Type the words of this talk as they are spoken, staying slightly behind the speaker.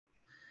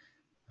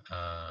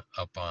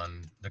up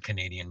on the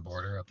Canadian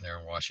border up there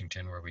in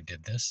Washington where we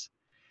did this.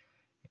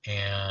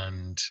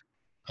 And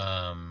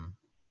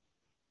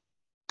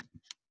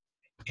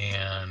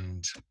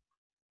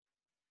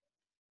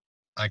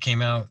I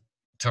came out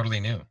totally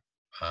new,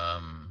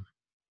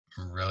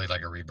 really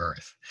like a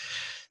rebirth.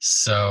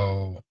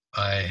 So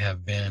I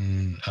have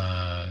been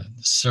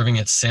serving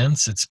it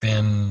since. It's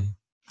been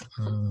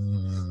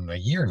a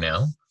year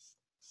now.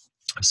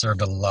 I've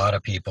served a lot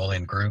of people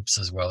in groups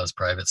as well as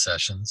private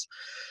sessions.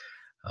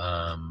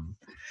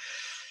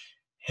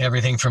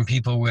 Everything from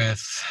people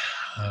with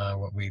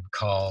what we'd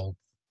call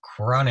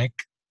chronic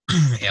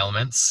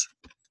ailments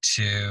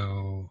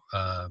to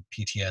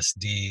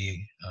PTSD.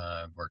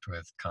 Worked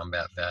with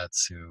combat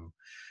vets who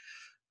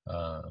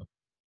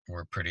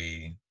were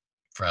pretty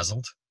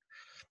frazzled.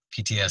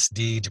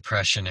 PTSD,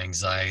 depression,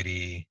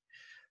 anxiety,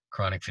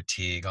 chronic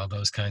fatigue, all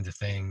those kinds of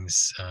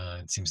things.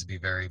 It seems to be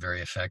very,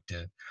 very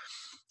effective.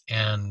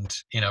 And,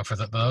 you know, for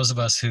those of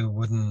us who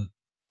wouldn't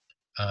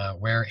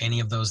wear any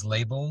of those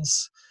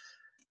labels,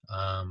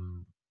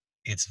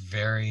 it's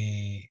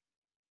very,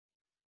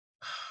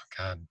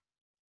 God,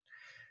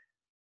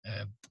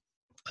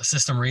 a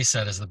system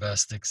reset is the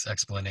best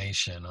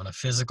explanation. On a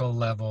physical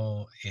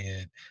level,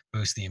 it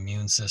boosts the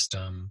immune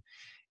system,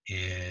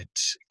 it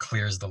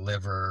clears the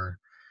liver,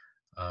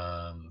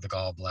 the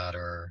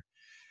gallbladder,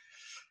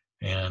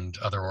 and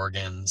other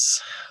organs.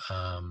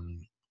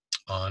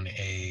 On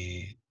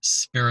a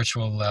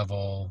spiritual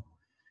level,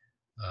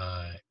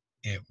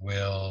 it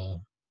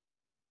will,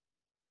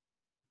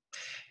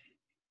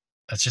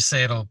 let's just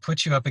say it'll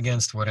put you up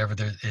against whatever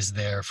there is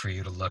there for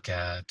you to look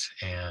at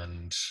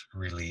and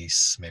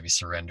release, maybe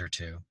surrender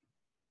to.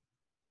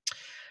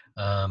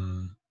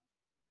 I'll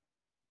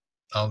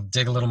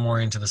dig a little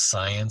more into the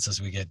science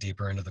as we get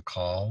deeper into the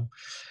call,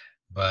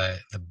 but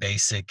the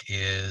basic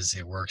is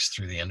it works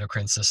through the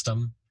endocrine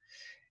system,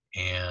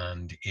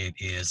 and it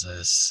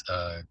is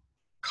a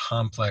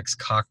complex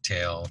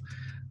cocktail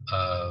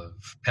of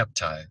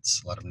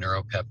peptides, a lot of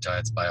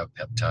neuropeptides,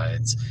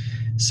 biopeptides.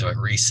 So it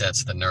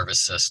resets the nervous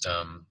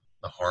system,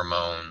 the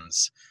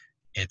hormones,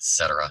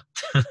 etc.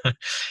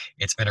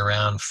 It's been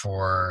around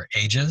for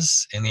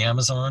ages in the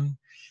Amazon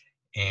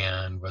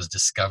and was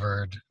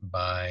discovered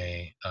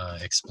by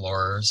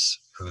explorers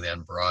who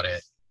then brought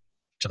it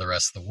to the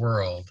rest of the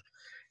world.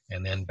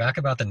 And then back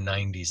about the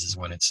 90s is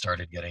when it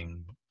started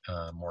getting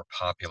more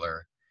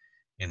popular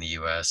in the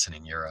US and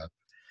in Europe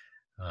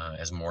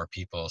as more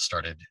people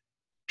started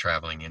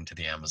traveling into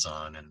the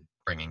Amazon and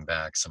bringing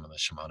back some of the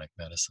shamanic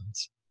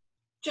medicines.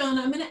 John,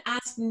 I'm going to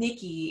ask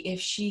Nikki if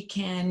she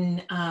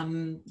can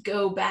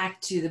go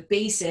back to the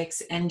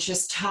basics and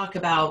just talk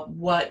about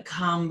what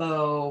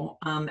Kambo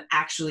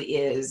actually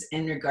is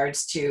in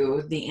regards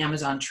to the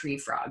Amazon tree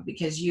frog,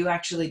 because you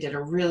actually did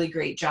a really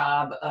great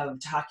job of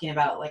talking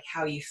about like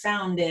how you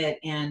found it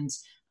and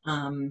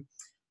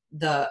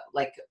the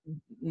like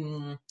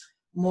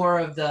more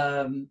of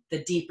the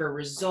deeper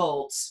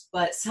results.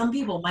 But some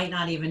people might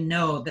not even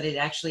know that it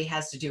actually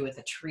has to do with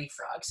a tree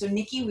frog. So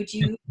Nikki, would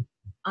you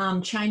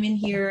chime in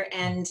here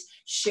and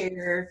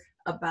share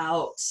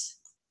about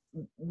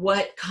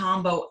what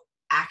Kambo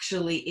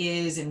actually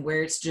is and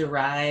where it's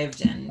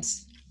derived? And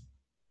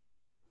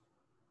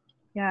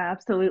yeah,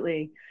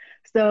 absolutely.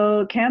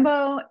 So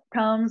Kambo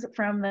comes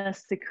from the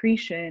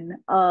secretion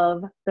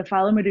of the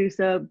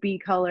Phyllomedusa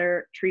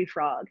bicolor tree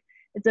frog.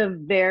 It's a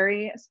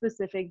very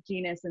specific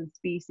genus and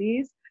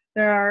species.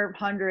 There are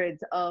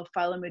hundreds of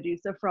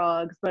Phyllomedusa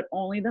frogs, but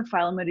only the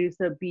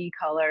Phyllomedusa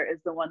bicolor is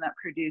the one that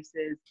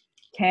produces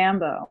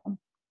Kambo.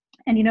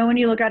 And you know, when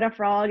you look at a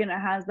frog and it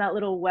has that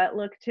little wet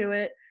look to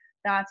it,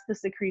 that's the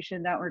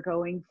secretion that we're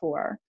going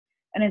for.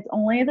 And it's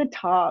only the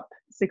top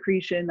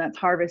secretion that's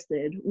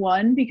harvested.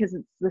 One, because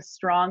it's the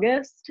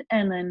strongest,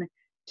 and then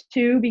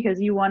two,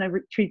 because you want to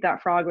treat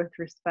that frog with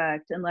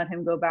respect and let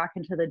him go back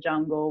into the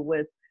jungle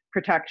with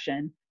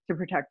protection to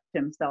protect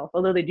himself.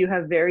 Although they do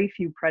have very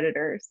few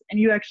predators, and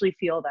you actually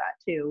feel that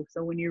too.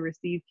 So when you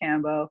receive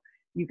Kambo,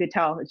 you could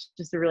tell it's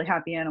just a really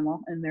happy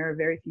animal, and there are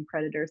very few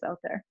predators out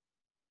there.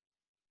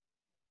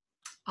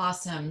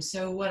 awesome.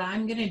 So what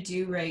I'm going to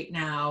do right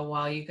now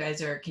while you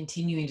guys are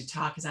continuing to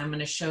talk is I'm going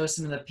to show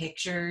some of the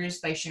pictures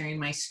by sharing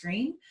my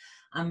screen.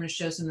 I'm going to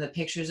show some of the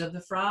pictures of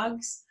the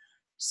frogs.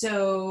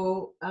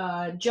 So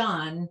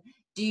John,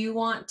 do you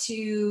want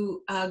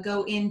to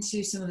go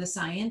into some of the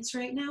science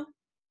right now?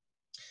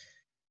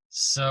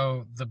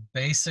 So the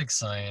basic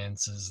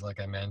science is,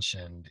 like I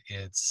mentioned,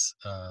 it's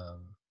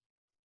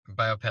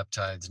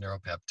biopeptides,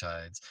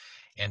 neuropeptides,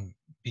 and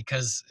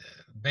because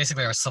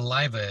basically our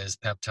saliva is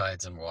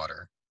peptides and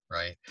water,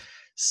 right?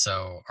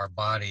 So our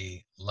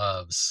body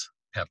loves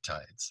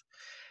peptides.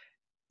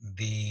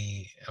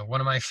 One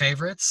of my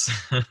favorites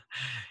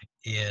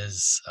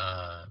is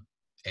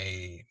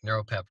a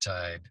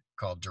neuropeptide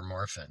called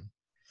dermorphin.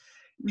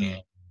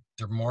 And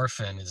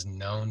dermorphin is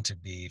known to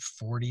be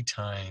 40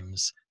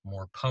 times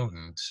more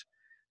potent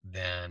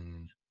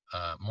than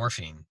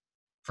morphine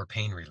for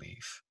pain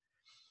relief.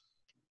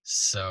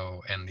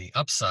 So, and the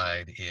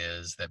upside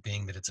is that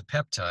being that it's a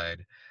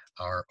peptide,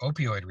 our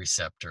opioid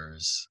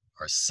receptors,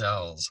 our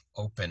cells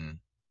open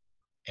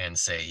and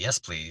say, yes,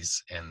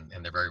 please, and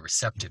they're very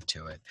receptive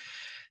to it.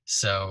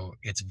 So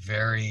it's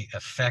very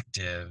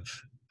effective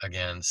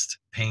against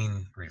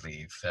pain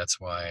relief. That's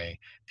why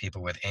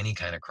people with any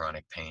kind of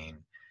chronic pain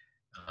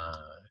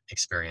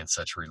experience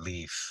such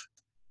relief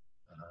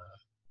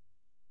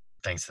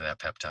thanks to that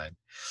peptide.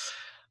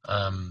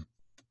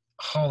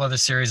 Whole other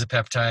series of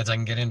peptides. I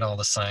can get into all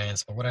the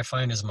science, but what I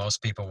find is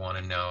most people want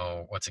to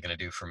know, what's it going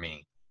to do for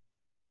me?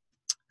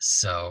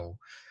 So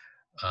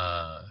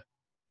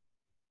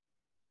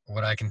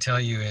what I can tell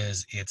you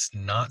is it's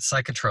not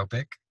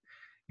psychotropic.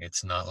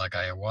 It's not like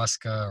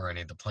ayahuasca or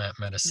any of the plant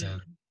medicine.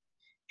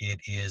 It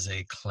is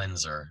a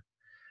cleanser.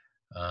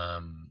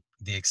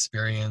 The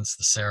experience,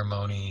 the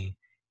ceremony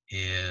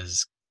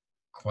is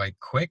quite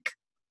quick.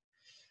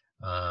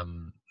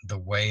 The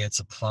way it's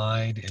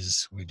applied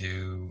is we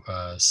do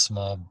a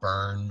small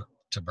burn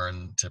to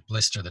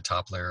blister the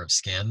top layer of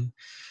skin.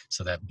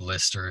 So that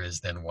blister is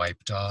then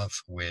wiped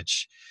off,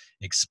 which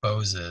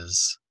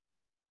exposes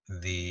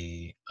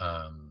the,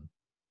 I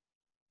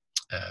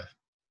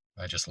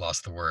just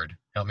lost the word.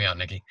 Help me out,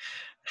 Nikki.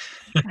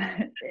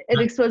 It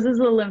exposes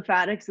the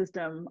lymphatic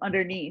system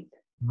underneath.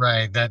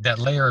 Right, that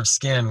layer of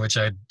skin, which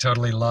I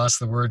totally lost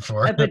the word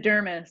for.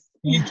 Epidermis.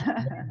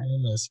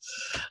 Epidermis.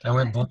 I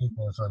went blank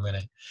there for a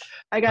minute.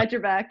 I got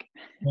your back.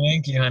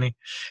 Thank you, honey.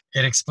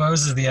 It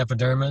exposes the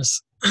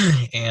epidermis,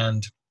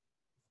 and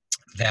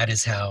that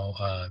is how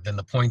then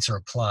the points are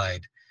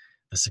applied.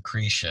 The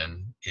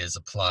secretion is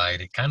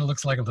applied. It kind of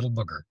looks like a little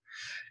booger,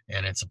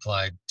 and it's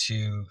applied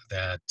to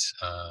that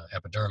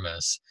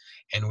epidermis,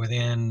 and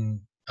within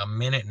a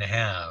minute and a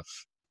half,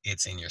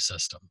 it's in your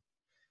system.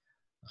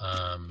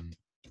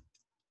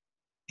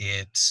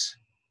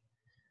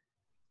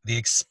 The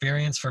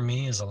experience for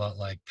me is a lot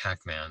like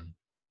Pac-Man,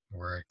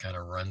 where it kind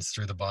of runs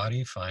through the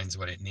body, finds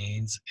what it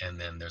needs, and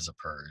then there's a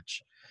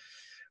purge.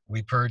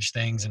 We purge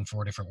things in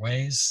 4 different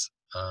ways.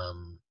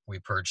 We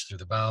purge through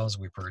the bowels,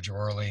 we purge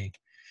orally,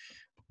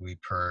 we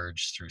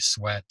purge through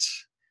sweat,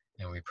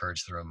 and we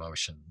purge through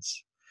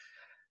emotions.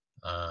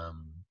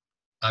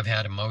 I've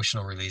had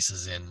emotional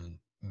releases in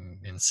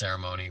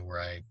ceremony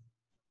where I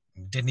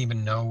didn't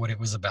even know what it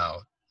was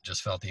about,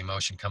 just felt the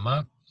emotion come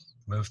up,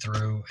 move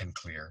through, and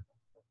clear.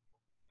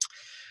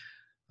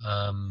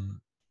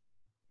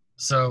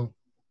 So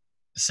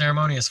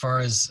ceremony, as far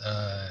as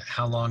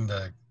how long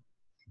the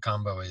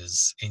Kambo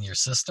is in your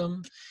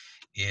system,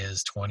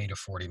 is 20 to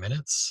 40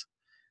 minutes.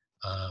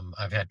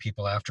 I've had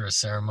people after a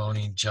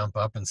ceremony jump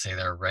up and say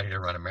they're ready to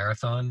run a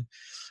marathon.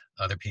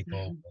 Other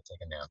people will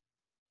take a nap.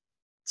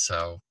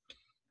 So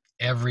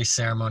every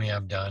ceremony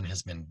I've done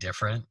has been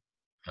different,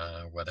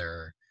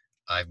 whether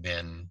I've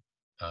been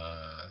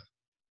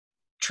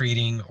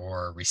treating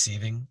or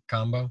receiving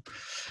Kambo.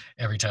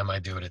 Every time I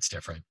do it, it's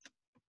different.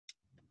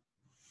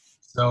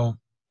 So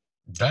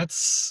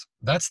that's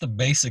the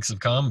basics of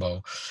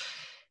Kambo.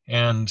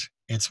 And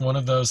it's one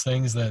of those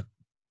things that,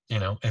 you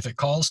know, if it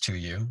calls to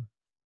you,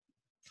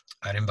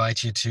 I'd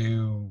invite you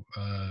to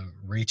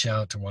reach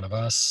out to one of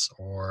us,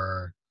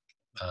 or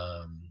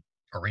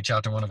reach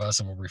out to one of us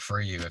and we'll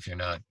refer you. If you're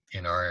not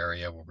in our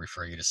area, we'll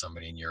refer you to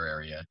somebody in your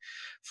area.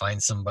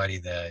 Find somebody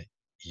that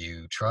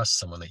you trust,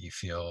 someone that you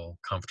feel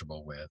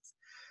comfortable with.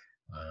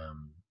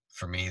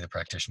 For me, the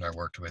practitioner I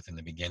worked with in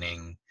the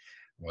beginning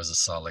was a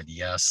solid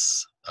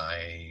yes.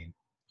 I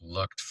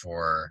looked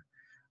for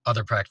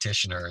other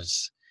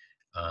practitioners,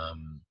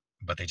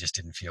 but they just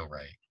didn't feel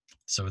right.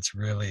 So it's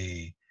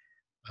really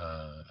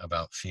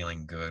about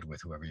feeling good with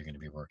whoever you're going to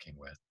be working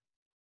with.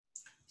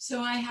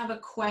 So I have a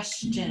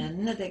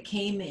question that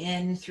came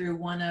in through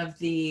one of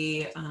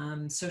the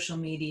social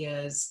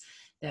medias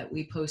that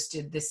we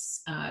posted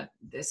this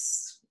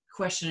this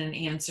question and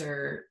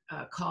answer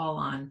call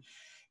on.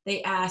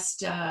 They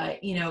asked,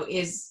 you know,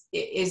 is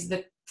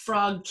the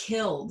frog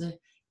killed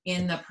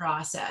in the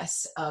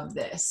process of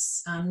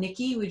this?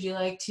 Nikki, would you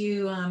like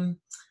to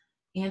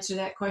answer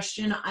that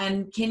question?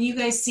 And can you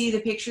guys see the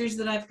pictures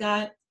that I've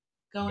got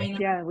going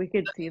on? Yeah, we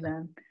could see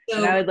them. So,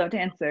 and I would love to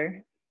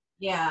answer.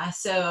 Yeah.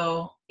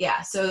 So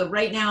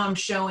right now I'm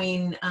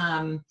showing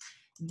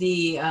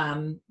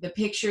the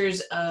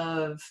pictures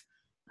of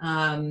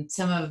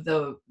some of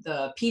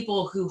the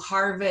people who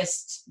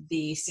harvest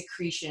the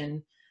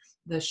secretion,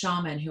 the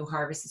shaman who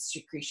harvests the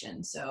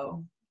secretion.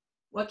 So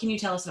what can you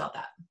tell us about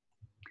that?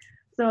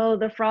 So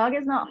the frog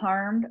is not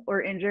harmed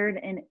or injured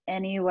in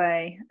any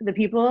way. The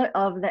people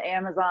of the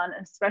Amazon,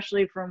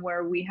 especially from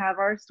where we have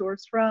our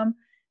source from,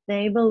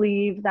 they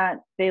believe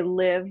that they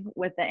live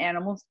with the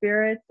animal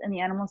spirits, and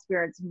the animal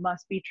spirits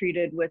must be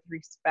treated with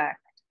respect.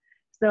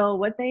 So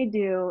what they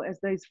do is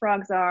these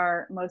frogs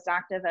are most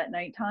active at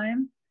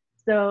nighttime.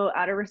 So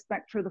out of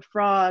respect for the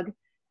frog,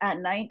 at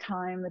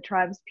nighttime, the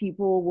tribe's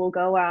people will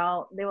go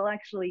out. They will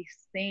actually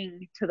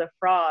sing to the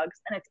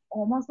frogs. And it's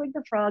almost like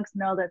the frogs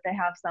know that they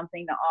have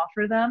something to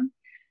offer them,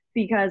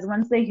 because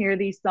once they hear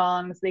these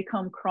songs, they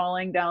come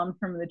crawling down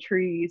from the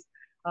trees,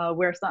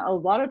 where a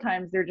lot of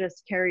times they're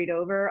just carried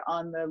over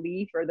on the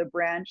leaf or the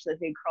branch that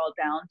they crawl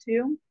down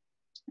to.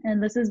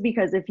 And this is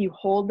because if you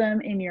hold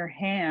them in your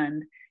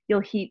hand,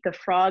 you'll heat the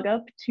frog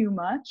up too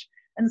much.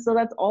 And so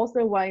that's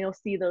also why you'll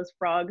see those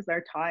frogs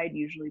are tied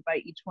usually by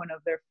each one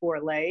of their 4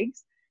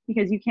 legs,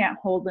 because you can't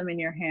hold them in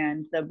your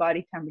hand. The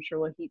body temperature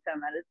will heat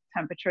them at a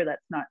temperature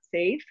that's not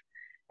safe.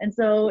 And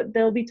so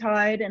they'll be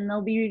tied and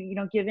they'll be, you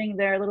know, giving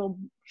their little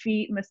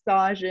feet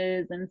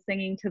massages and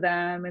singing to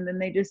them. And then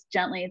they just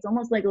gently, it's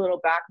almost like a little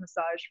back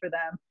massage for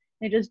them.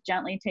 They just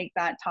gently take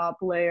that top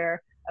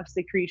layer of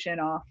secretion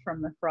off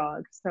from the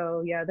frog.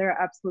 So yeah, they're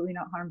absolutely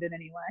not harmed in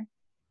any way.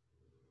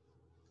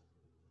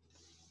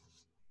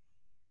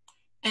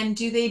 And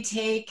do they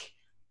take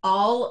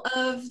all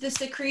of the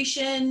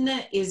secretion?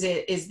 Is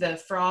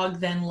the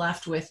frog then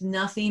left with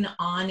nothing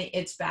on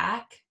its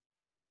back?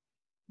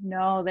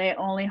 No, they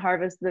only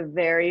harvest the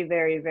very,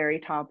 very, very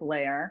top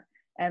layer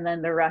and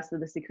then the rest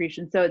of the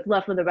secretion. So it's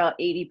left with about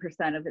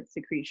 80% of its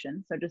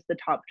secretion. So just the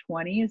top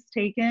 20 is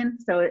taken.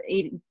 So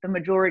the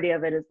majority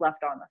of it is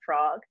left on the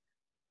frog.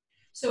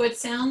 So it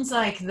sounds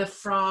like the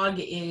frog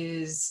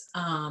is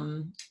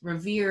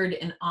revered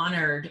and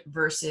honored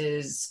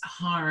versus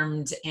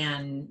harmed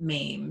and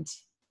maimed.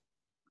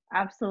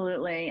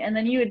 Absolutely. And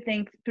then you would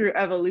think through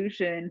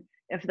evolution,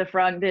 if the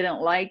frog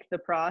didn't like the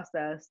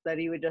process, that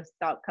he would just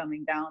stop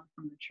coming down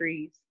from the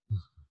trees.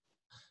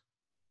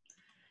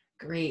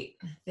 Great.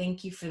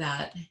 Thank you for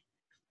that.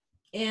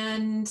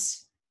 And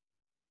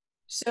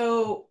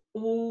so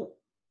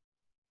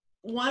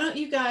why don't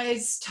you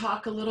guys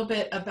talk a little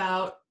bit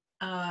about,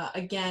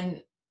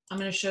 again, I'm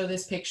going to show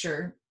this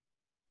picture.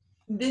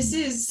 This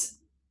is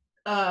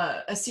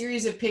a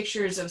series of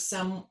pictures of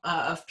some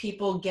of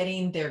people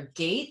getting their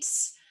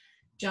gaits.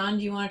 John,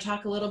 do you want to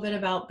talk a little bit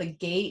about the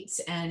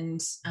gaits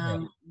and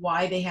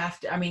why they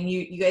have to? I mean,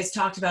 you guys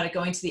talked about it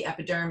going to the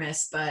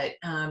epidermis, but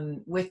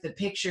with the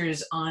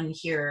pictures on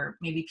here,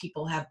 maybe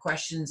people have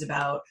questions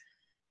about,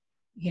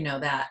 you know,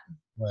 that.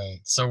 Right.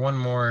 So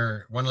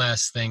one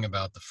last thing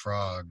about the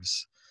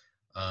frogs.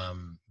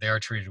 They are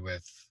treated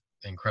with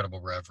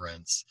incredible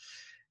reverence.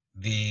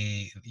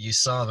 You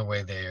saw the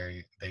way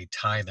they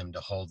tie them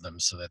to hold them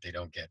so that they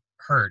don't get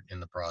hurt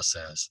in the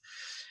process.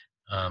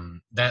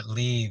 That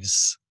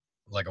leaves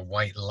like a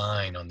white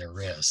line on their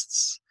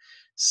wrists.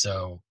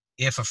 So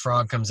if a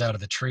frog comes out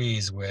of the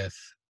trees with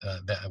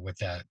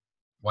that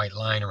white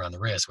line around the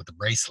wrist with the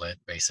bracelet,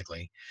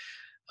 basically,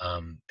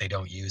 they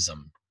don't use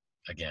them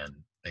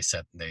again. They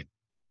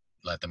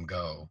let them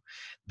go.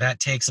 That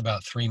takes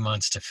about 3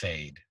 months to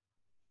fade.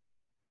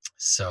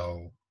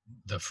 So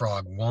the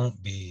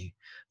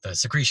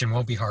secretion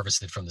won't be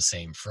harvested from the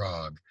same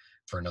frog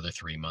for another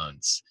 3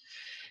 months.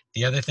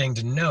 The other thing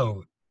to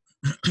note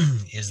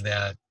is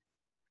that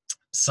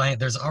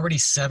there's already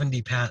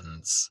 70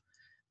 patents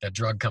that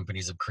drug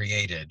companies have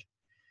created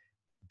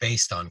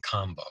based on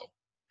Kambo.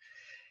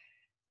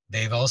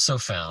 They've also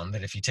found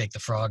that if you take the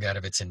frog out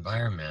of its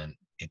environment,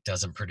 it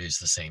doesn't produce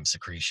the same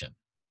secretion.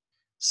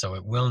 So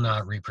it will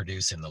not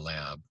reproduce in the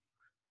lab,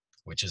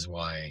 which is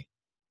why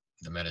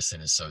the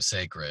medicine is so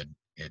sacred.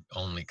 It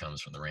only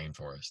comes from the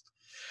rainforest.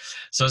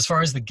 So as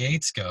far as the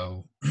gates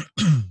go,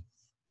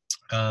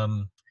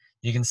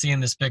 you can see in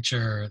this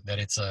picture that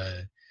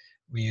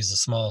we use a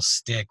small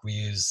stick. We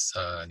use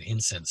an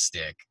incense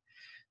stick.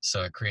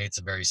 So it creates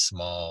a very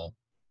small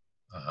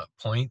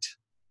point.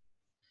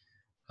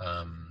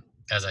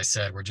 As I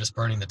said, we're just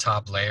burning the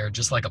top layer,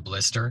 just like a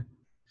blister.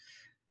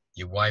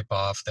 You wipe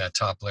off that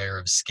top layer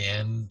of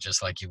skin,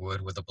 just like you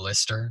would with a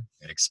blister.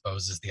 It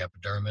exposes the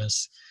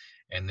epidermis.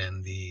 And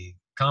then the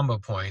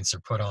Kambo points are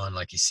put on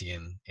like you see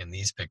in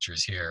these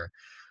pictures here.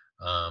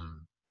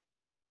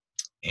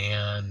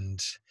 And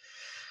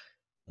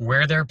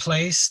where they're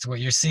placed, what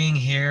you're seeing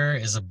here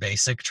is a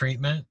basic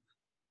treatment,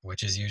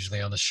 which is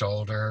usually on the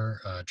shoulder.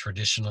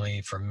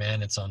 Traditionally, for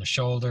men, it's on the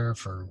shoulder.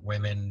 For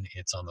women,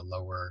 it's on the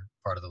lower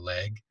part of the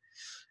leg.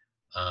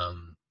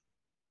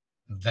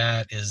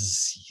 That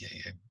is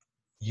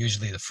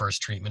usually the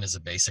first treatment is a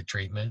basic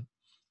treatment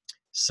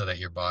so that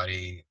your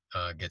body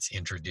gets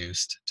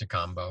introduced to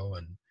Kambo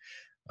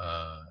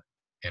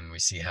and we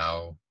see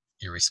how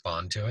you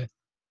respond to it.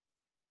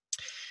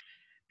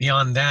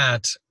 Beyond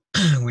that,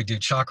 we do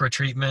chakra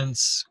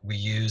treatments. We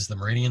use the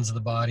meridians of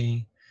the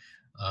body,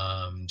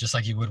 just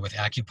like you would with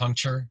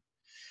acupuncture.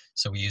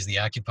 So we use the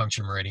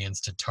acupuncture meridians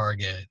to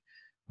target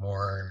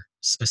more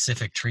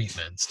specific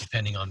treatments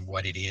depending on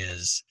what it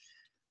is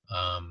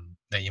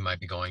that you might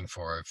be going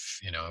for.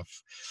 If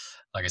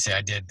like I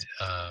say,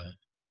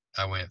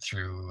 I went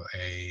through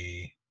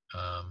a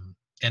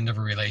end of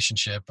a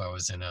relationship. I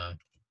was in a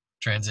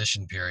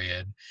transition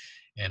period,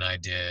 and I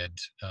did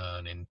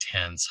an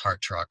intense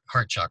heart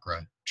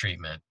chakra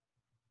treatment.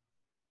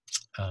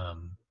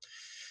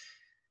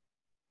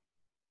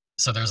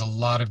 So there's a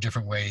lot of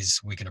different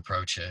ways we can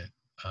approach it,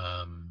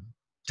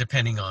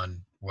 depending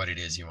on what it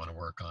is you want to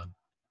work on.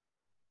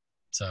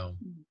 So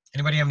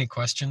anybody have any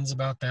questions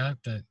about that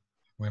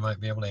we might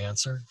be able to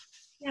answer?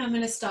 Yeah, I'm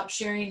going to stop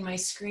sharing my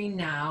screen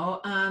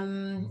now.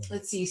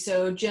 Let's see.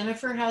 So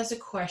Jennifer has a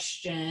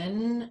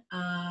question.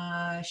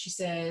 She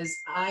says,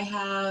 I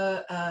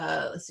have,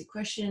 let's see,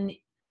 question.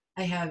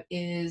 I have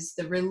is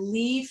the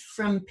relief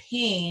from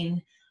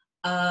pain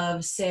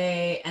of,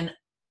 say,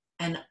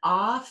 an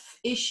off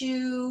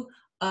issue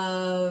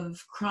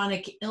of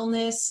chronic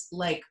illness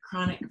like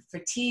chronic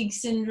fatigue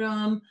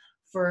syndrome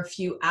for a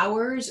few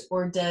hours,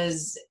 or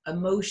does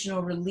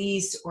emotional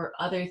release or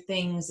other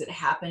things that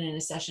happen in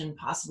a session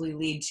possibly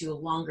lead to a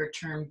longer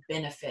term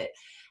benefit?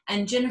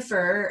 And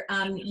Jennifer,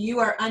 you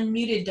are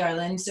unmuted,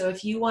 darling. So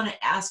if you want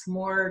to ask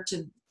more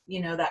to,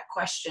 that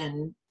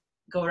question,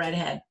 go right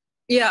ahead.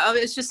 Yeah, I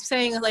was just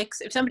saying, like,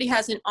 if somebody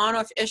has an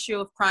on-off issue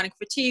of chronic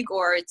fatigue,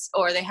 or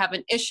they have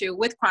an issue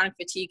with chronic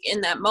fatigue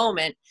in that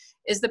moment,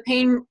 is the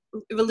pain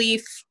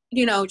relief,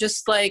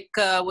 just like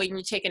when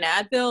you take an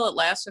Advil, it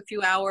lasts a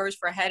few hours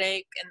for a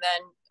headache, and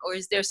then, or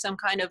is there some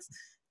kind of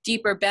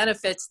deeper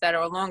benefits that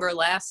are longer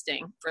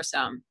lasting for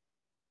some?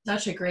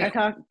 Such a great.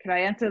 Could I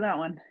answer that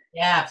one?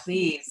 Yeah,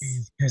 please.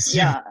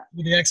 Yeah,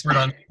 you're the expert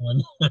on that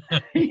one.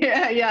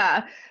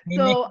 yeah.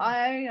 So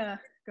Nikki,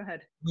 go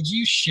ahead. would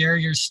you share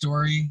your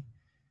story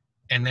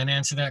and then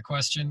answer that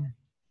question?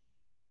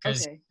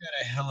 Because Okay. you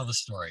got a hell of a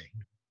story.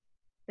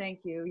 Thank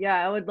you.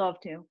 Yeah, I would love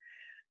to.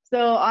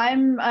 So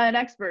I'm an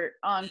expert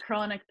on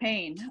chronic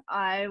pain.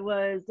 I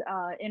was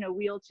in a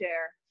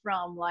wheelchair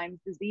from Lyme's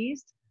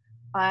disease.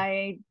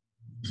 I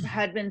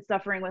had been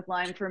suffering with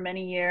Lyme for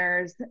many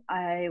years.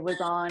 I was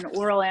on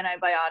oral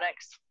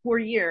antibiotics for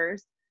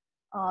years.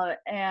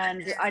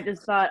 And I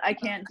just thought, I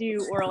can't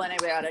do oral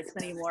antibiotics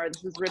anymore.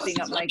 This is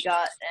ripping up my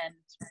gut and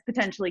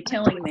potentially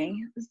killing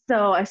me.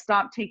 So I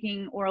stopped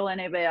taking oral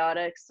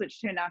antibiotics,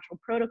 switched to a natural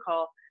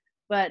protocol,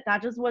 but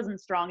that just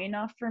wasn't strong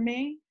enough for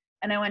me.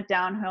 And I went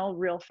downhill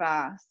real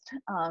fast.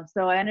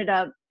 So I ended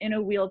up in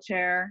a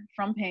wheelchair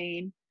from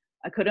pain.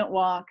 I couldn't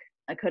walk.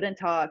 I couldn't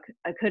talk.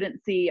 I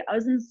couldn't see. I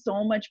was in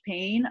so much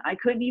pain. I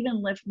couldn't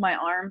even lift my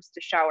arms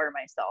to shower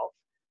myself.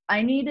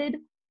 I needed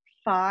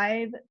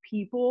 5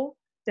 people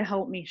to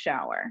help me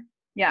shower.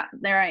 Yeah,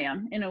 there I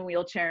am in a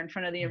wheelchair in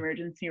front of the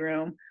emergency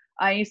room.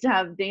 I used to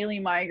have daily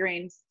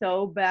migraines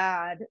so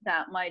bad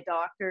that my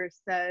doctor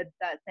said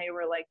that they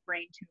were like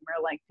brain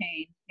tumor like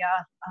pain.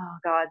 Yeah. Oh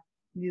God,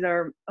 these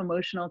are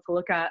emotional to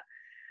look at.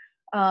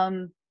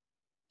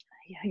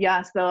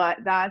 Yeah, so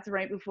that's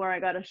right before I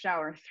got a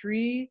shower.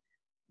 3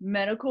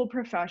 medical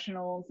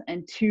professionals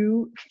and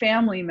 2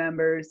 family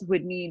members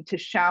would need to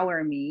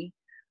shower me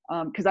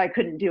because I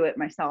couldn't do it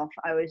myself.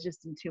 I was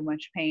just in too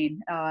much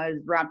pain. I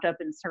was wrapped up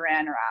in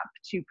saran wrap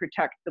to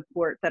protect the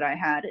port that I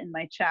had in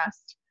my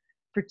chest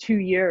for 2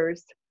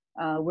 years,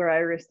 where I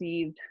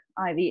received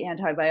IV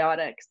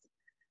antibiotics.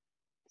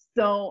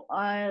 So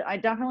I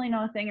definitely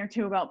know a thing or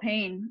two about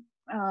pain.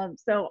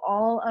 So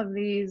all of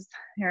these,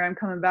 here I'm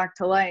coming back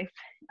to life.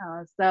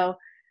 So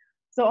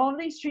all of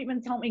these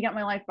treatments helped me get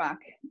my life back.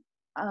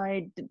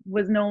 I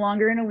was no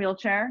longer in a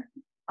wheelchair.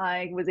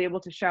 I was able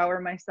to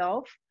shower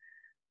myself,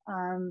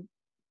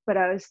 but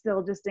I was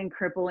still just in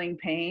crippling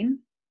pain.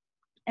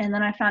 And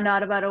then I found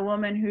out about a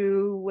woman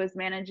who was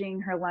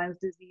managing her Lyme's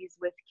disease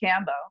with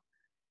Kambo.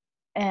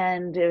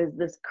 And it was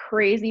this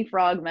crazy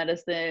frog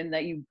medicine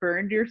that you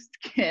burned your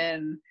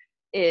skin.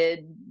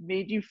 It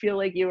made you feel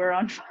like you were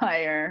on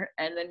fire,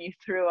 and then you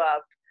threw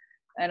up.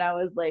 And I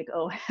was like,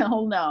 oh,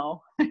 hell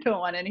no. I don't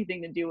want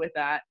anything to do with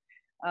that.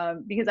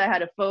 Because I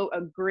had a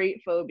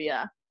great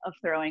phobia of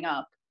throwing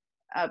up,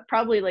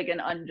 probably like an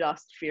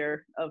unjust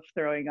fear of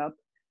throwing up.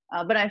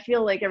 But I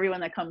feel like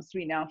everyone that comes to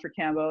me now for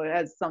Kambo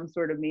has some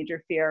sort of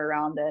major fear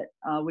around it,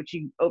 which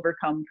you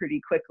overcome pretty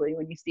quickly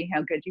when you see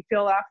how good you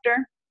feel after.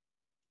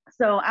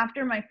 So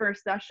after my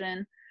first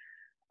session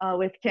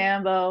with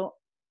Kambo,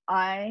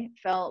 I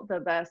felt the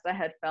best I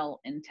had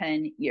felt in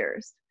 10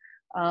 years.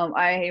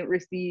 I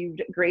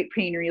received great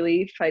pain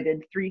relief. I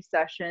did 3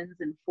 sessions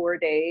in 4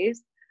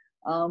 days.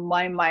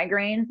 My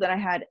migraines that I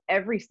had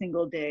every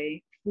single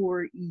day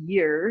for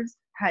years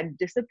had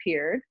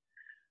disappeared.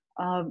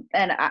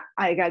 And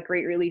I got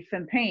great relief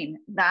from pain.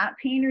 That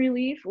pain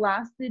relief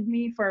lasted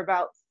me for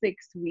about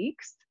 6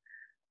 weeks.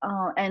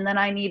 And then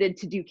I needed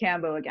to do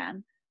Kambo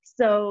again.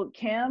 So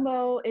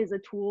Kambo is a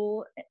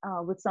tool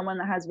with someone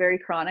that has very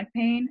chronic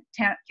pain.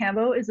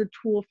 Kambo is a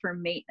tool for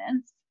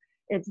maintenance.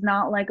 It's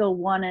not like a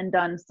one and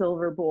done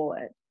silver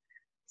bullet.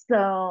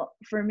 So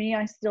for me,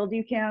 I still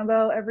do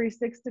Kambo every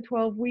 6 to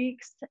 12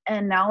 weeks.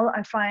 And now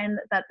I find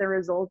that the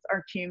results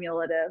are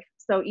cumulative.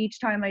 So each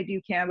time I do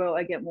Kambo,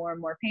 I get more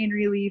and more pain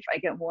relief. I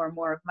get more and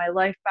more of my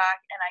life back,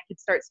 and I can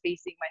start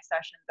spacing my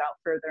sessions out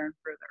further and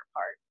further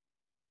apart.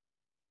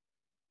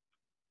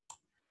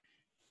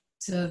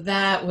 So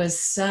that was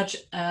such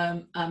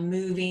a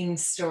moving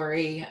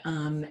story.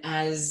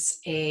 As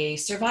a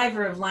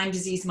survivor of Lyme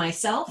disease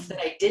myself, that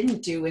I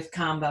didn't do with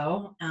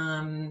Kambo.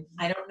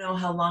 I don't know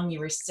how long you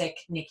were sick,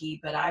 Nikki,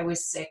 but I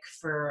was sick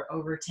for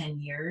over 10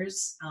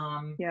 years.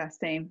 Yeah,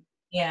 same.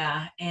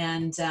 Yeah,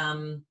 and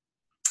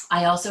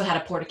I also had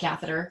a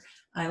portocatheter.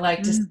 I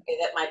like to say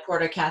that my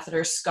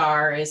portocatheter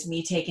scar is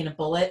me taking a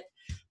bullet.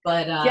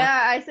 But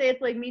yeah, I say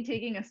it's like me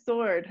taking a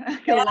sword to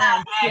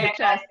the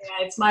chest.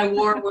 Yeah, it's my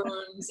war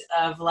wounds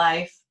of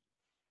life.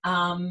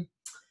 And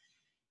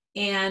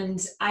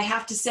I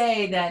have to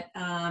say that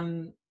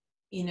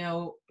you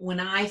know, when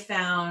I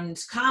found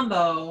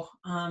Kambo,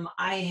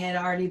 I had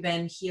already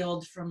been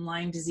healed from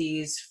Lyme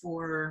disease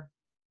for,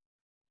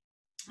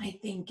 I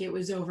think it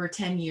was over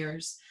 10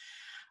 years.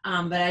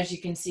 But as you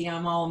can see,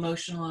 I'm all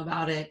emotional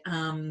about it.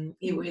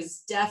 It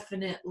was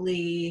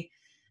definitely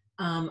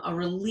a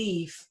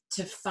relief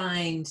to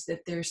find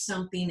that there's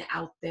something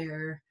out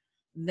there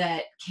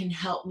that can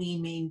help me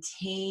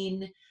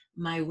maintain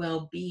my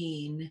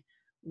well-being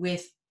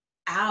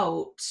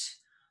without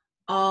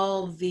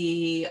all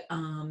the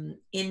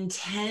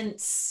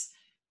intense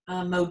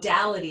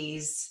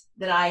modalities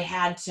that I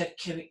had to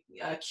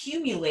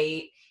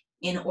accumulate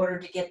in order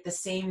to get the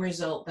same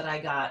result that I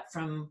got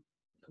from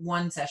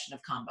one session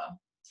of Kambo.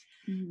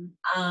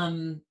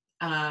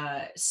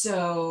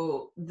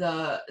 So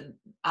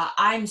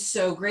I'm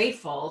so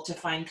grateful to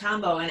find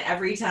Kambo, and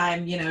every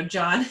time, you know,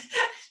 John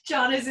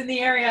is in the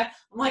area,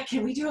 I'm like,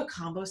 can we do a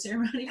Kambo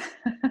ceremony?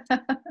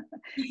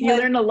 You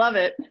learn to love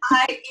it.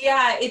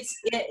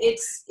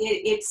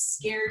 It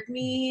scared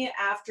me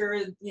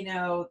after, you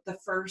know, the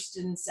first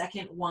and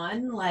second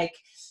one, like,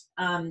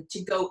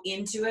 to go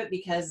into it,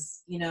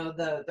 because, you know,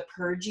 the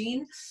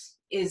purging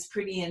is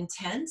pretty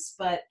intense,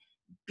 but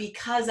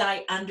because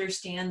I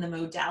understand the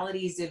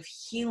modalities of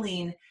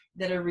healing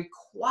that are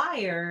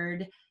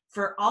required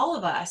for all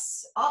of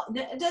us,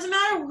 it doesn't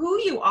matter who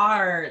you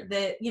are,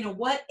 that, you know,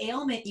 what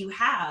ailment you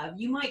have.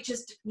 You might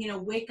just, you know,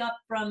 wake up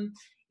from,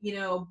 you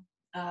know,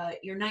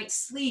 your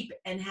night's sleep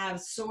and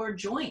have sore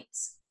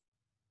joints,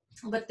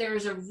 but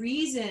there's a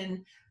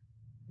reason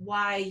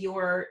why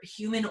your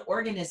human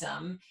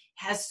organism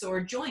has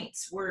sore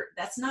joints.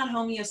 That's not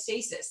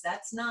homeostasis.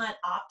 That's not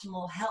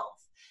optimal health.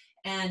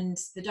 And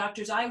the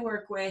doctors I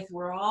work with,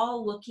 we're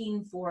all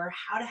looking for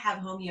how to have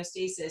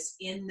homeostasis,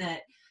 in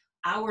that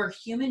our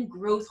human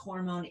growth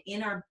hormone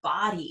in our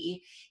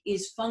body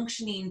is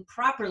functioning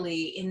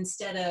properly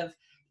instead of,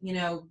 you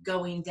know,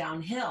 going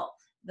downhill.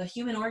 The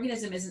human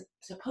organism isn't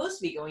supposed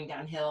to be going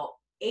downhill.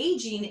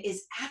 Aging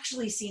is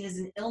actually seen as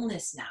an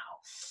illness now.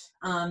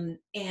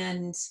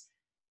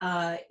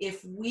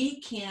 If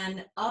we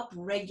can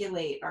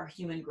upregulate our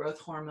human growth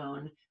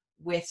hormone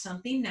with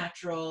something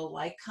natural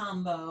like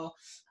Kambo,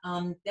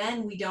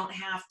 then we don't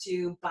have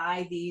to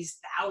buy these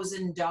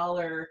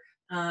 $1,000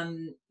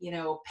 you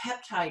know,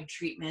 peptide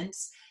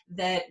treatments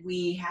that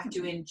we have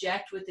to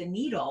inject with a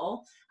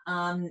needle.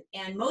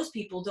 And most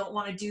people don't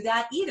want to do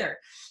that either.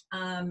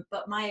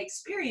 But my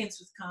experience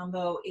with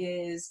Kambo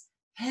is,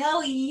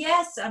 hell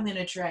yes, I'm going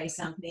to try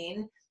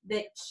something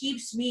that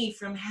keeps me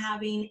from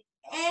having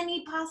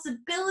any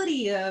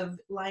possibility of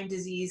Lyme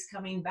disease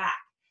coming back.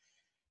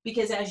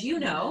 Because as you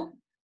know,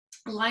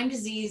 Lyme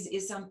disease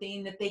is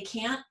something that they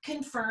can't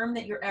confirm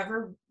that you're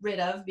ever rid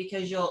of,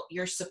 because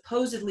you're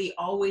supposedly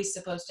always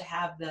supposed to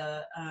have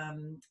the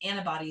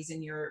antibodies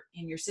in your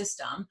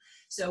system.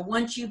 So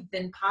once you've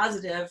been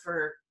positive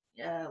for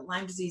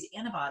Lyme disease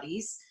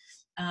antibodies,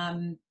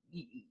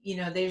 you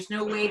know, there's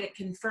no way to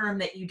confirm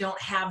that you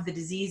don't have the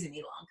disease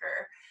any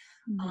longer.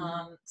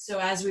 So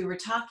as we were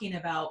talking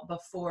about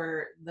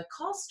before the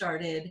call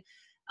started,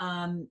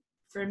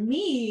 for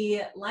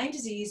me, Lyme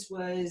disease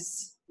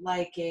was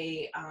like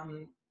it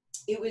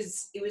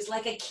was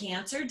like a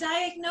cancer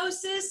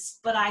diagnosis,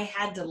 but I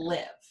had to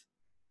live.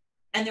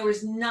 And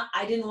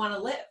I didn't want to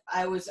live.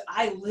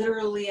 I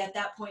literally at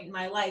that point in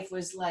my life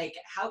was like,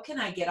 how can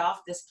I get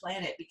off this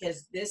planet?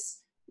 Because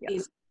this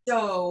is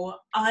so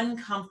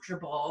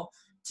uncomfortable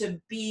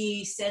to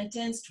be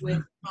sentenced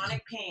with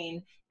chronic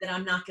pain that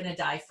I'm not going to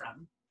die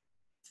from.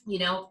 You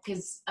know,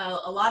 because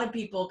a lot of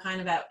people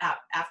kind of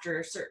after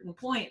a certain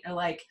point are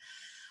like,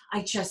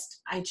 I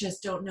just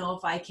don't know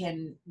if I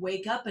can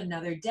wake up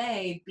another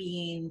day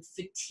being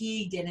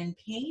fatigued and in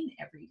pain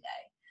every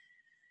day.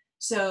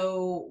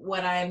 So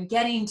what I'm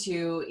getting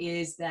to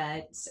is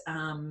that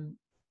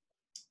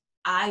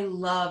I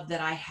love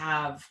that I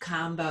have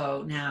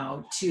Kambo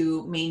now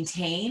to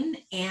maintain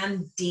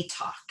and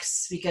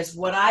detox, because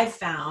what I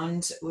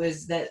found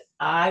was that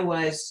I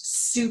was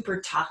super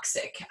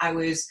toxic. I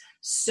was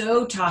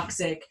so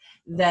toxic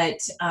that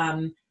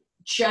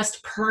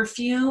just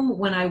perfume,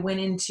 when I went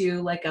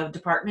into like a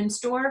department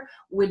store,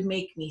 would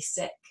make me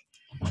sick.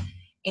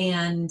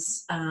 And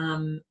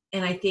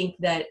I think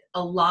that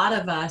a lot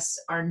of us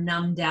are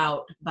numbed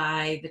out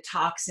by the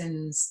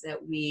toxins that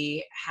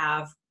we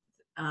have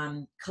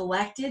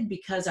collected,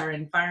 because our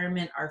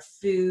environment, our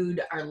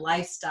food, our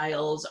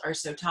lifestyles are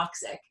so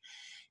toxic.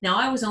 Now,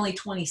 I was only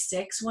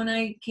 26 when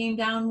I came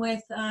down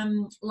with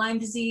Lyme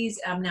disease.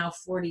 I'm now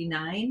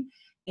 49.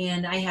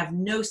 And I have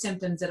no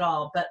symptoms at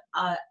all, but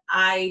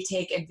I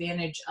take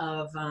advantage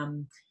of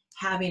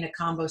having a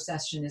Kambo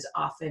session as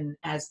often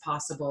as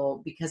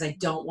possible, because I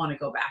don't want to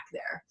go back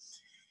there.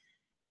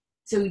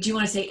 So do you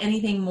want to say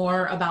anything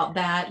more about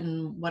that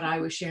and what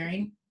I was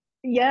sharing?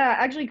 Yeah,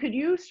 actually, could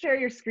you share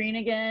your screen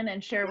again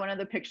and share one of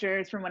the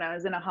pictures from when I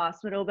was in a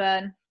hospital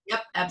bed?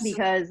 Yep,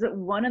 absolutely. Because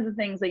one of the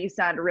things that you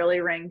said really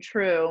rang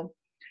true.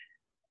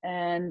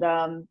 And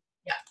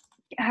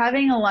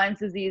having a Lyme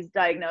disease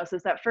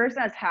diagnosis, at first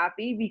I was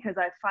happy because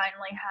I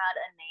finally had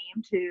a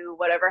name to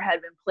whatever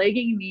had been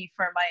plaguing me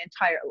for my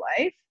entire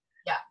life.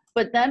 Yeah.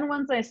 But then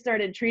once I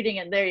started treating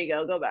it, there you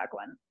go back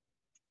one.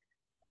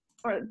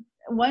 Or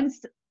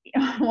once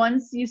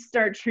you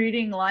start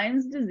treating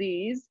Lyme's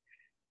disease,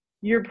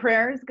 your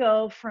prayers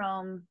go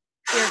from,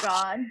 dear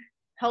God,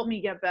 help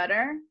me get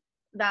better.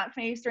 That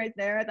face right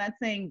there, that's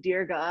saying,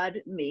 dear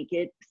God, make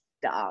it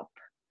stop.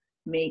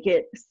 Make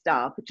it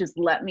stop. Just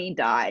let me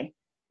die.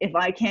 If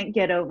I can't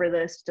get over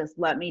this, just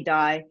let me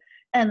die.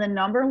 And the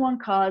number one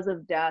cause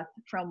of death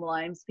from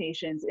Lyme's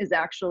patients is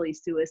actually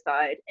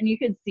suicide. And you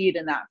could see it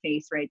in that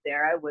face right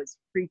there. I was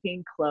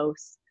freaking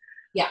close.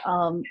 Yeah.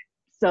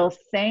 So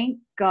thank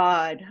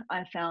God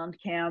I found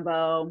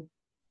Kambo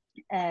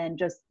and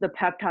just the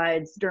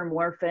peptides,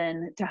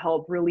 dermorphin to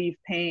help relieve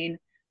pain,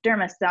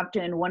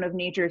 dermaceptin, one of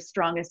nature's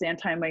strongest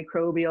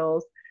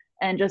antimicrobials,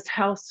 and just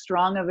how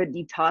strong of a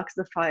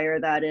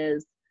detoxifier that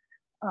is.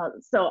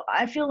 So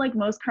I feel like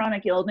most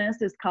chronic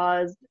illness is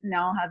caused,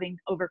 now having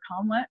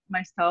overcome it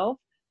myself,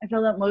 I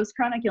feel that most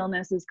chronic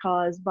illness is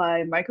caused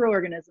by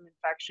microorganism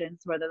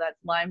infections, whether that's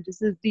Lyme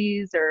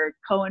disease or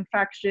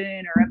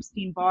co-infection or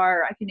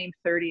Epstein-Barr. I can name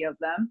 30 of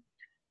them.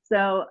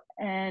 So,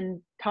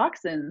 and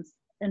toxins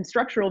and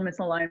structural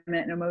misalignment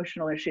and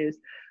emotional issues.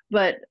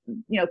 But,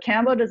 you know,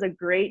 Kambo does a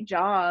great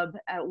job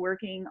at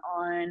working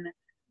on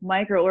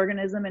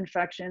microorganism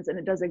infections, and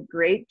it does a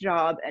great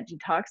job at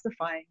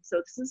detoxifying. So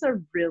this is a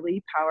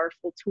really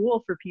powerful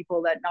tool for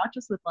people that not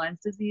just with Lyme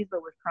disease,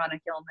 but with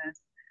chronic illness.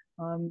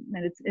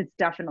 And it's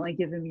definitely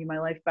given me my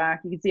life back.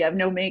 You can see I have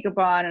no makeup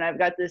on and I've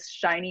got this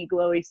shiny,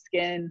 glowy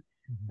skin,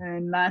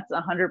 and that's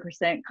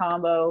 100%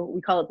 Kambo. We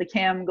call it the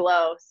Cam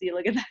glow. See,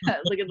 look at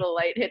that. Look at the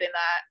light hitting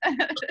that.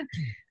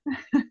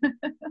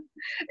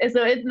 And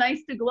so it's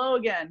nice to glow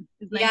again.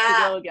 It's nice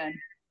to glow again.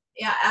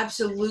 Yeah,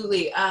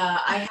 absolutely.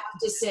 I have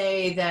to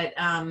say that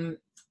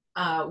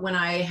when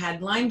I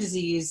had Lyme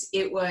disease,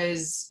 it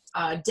was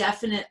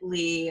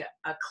definitely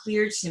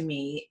clear to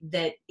me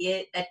that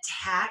it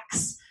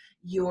attacks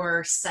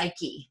your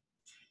psyche.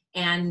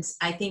 And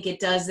I think it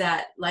does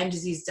that, Lyme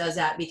disease does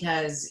that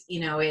because,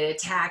 you know, it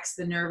attacks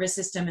the nervous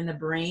system and the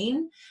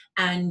brain,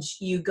 and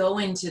you go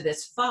into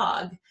this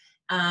fog.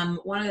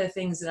 One of the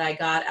things that I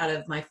got out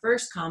of my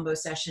first Kambo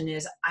session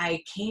is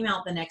I came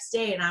out the next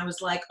day and I was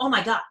like, oh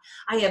my God,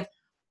 I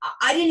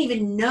didn't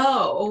even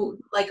know,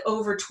 like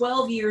over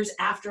 12 years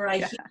after I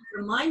healed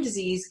from Lyme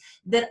disease,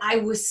 that I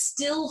was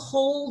still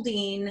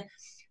holding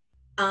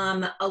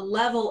a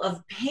level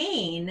of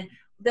pain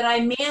that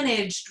I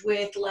managed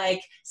with, like,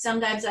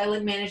 sometimes I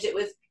would manage it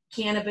with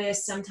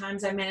cannabis,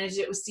 sometimes I managed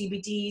it with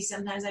CBD,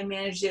 sometimes I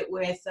managed it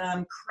with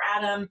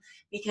kratom,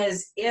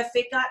 because if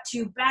it got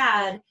too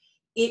bad,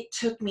 it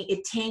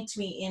tanked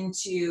me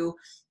into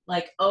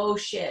like, oh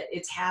shit,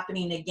 it's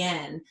happening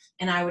again.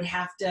 And I would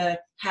have to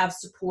have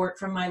support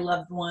from my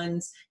loved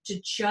ones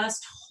to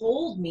just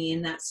hold me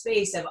in that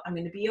space of, I'm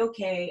going to be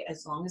okay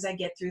as long as I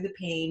get through the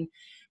pain.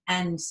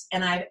 And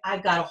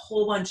I've got a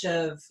whole bunch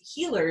of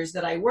healers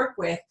that I work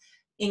with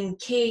in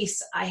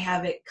case I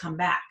have it come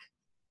back.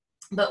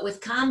 But with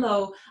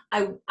Kambo,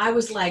 I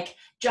was like,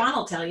 John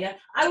will tell you,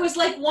 I was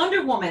like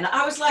Wonder Woman.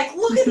 I was like,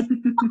 look at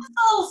the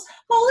muscles,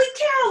 holy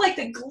cow, like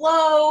the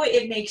glow.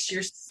 It makes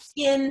your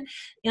skin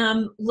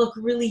look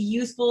really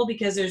youthful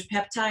because there's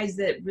peptides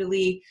that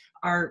really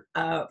are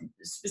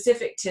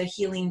specific to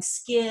healing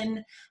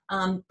skin.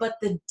 But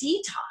the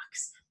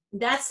detox,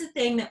 that's the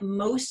thing that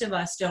most of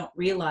us don't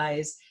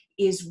realize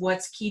is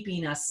what's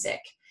keeping us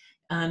sick.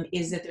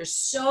 Is that there's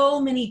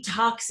so many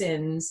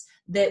toxins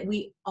that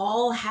we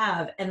all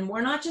have. And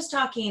we're not just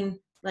talking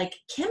like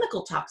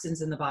chemical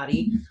toxins in the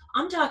body.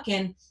 I'm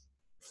talking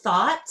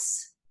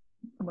thoughts,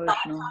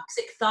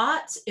 toxic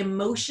thoughts,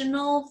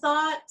 emotional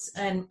thoughts,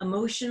 and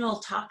emotional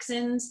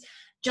toxins.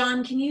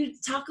 John, can you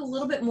talk a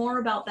little bit more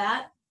about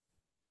that?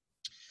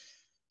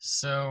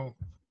 So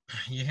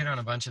you hit on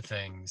a bunch of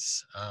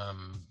things.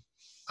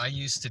 I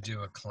used to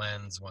do a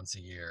cleanse once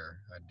a year.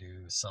 I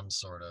do some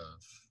sort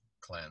of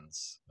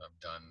cleanse. I've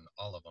done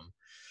all of them.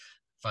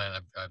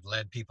 Fine. I've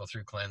led people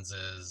through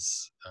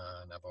cleanses,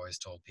 and I've always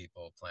told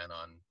people plan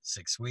on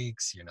 6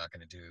 weeks. You're not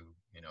going to do,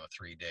 you know,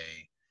 a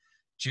 3-day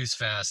juice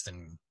fast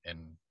and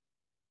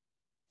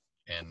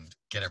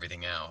get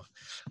everything out.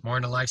 More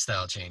into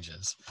lifestyle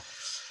changes.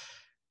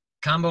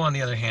 Kambo, on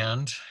the other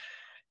hand,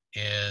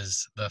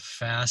 is the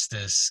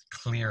fastest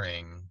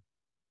clearing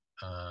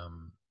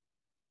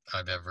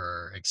I've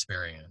ever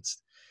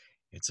experienced.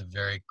 It's a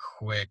very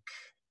quick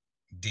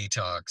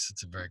detox.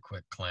 It's a very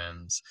quick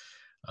cleanse.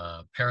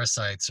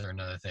 Parasites are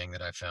another thing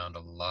that I found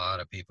a lot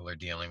of people are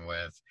dealing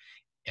with,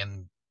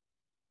 and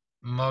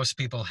most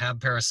people have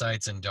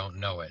parasites and don't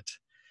know it.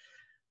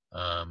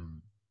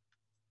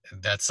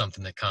 That's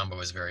something that Kambo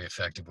is very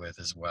effective with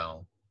as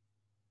well.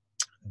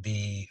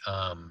 The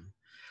other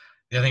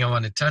thing I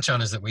wanted to touch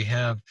on is that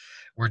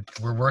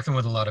we're working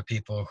with a lot of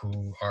people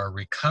who are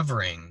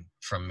recovering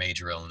from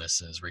major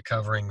illnesses,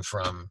 recovering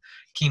from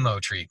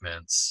chemo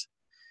treatments,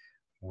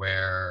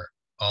 where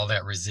all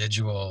that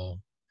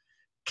residual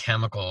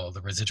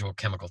the residual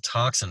chemical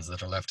toxins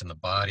that are left in the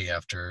body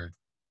after,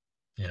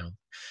 you know,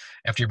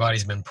 after your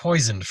body's been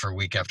poisoned for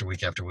week after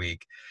week after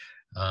week.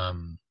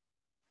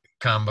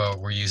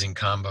 We're using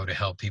Kambo to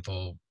help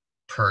people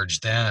purge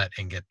that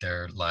and get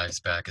their lives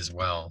back as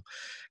well.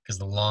 Because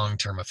the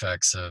long-term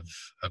effects of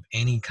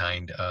any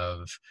kind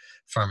of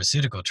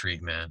pharmaceutical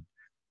treatment,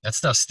 that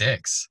stuff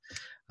sticks.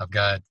 I've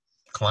got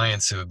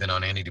clients who have been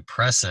on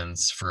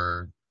antidepressants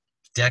for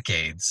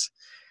decades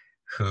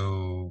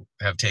who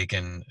have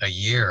taken a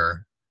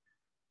year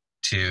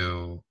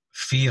to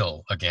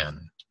feel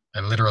again.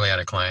 I literally had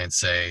a client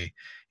say,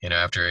 you know,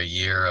 after a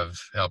year of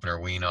helping her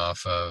wean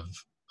off of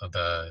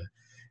the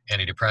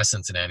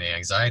antidepressants and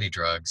anti-anxiety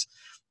drugs,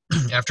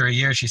 after a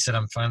year, she said,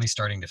 I'm finally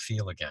starting to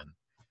feel again.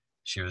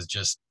 She was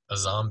just a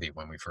zombie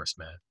when we first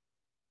met.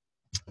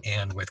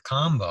 And with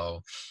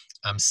Kambo,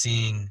 I'm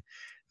seeing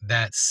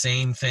that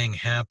same thing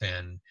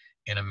happen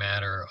in a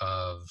matter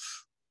of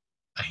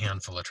a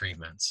handful of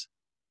treatments.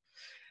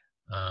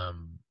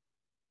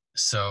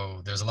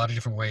 So there's a lot of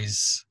different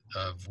ways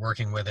of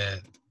working with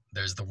it.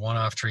 There's the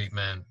one-off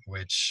treatment,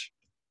 which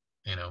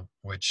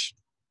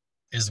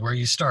is where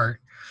you start.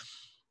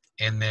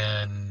 And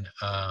then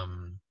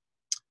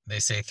they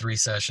say 3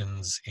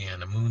 sessions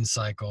and a moon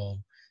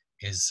cycle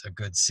is a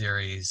good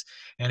series.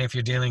 And if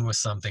you're dealing with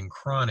something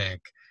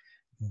chronic,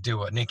 do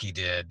what Nikki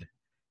did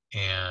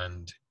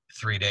and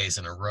 3 days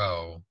in a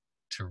row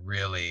to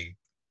really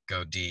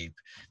go deep,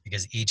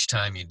 because each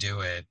time you do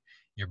it,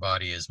 your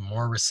body is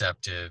more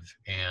receptive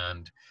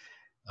and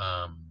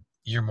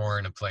you're more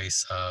in a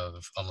place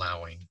of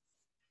allowing.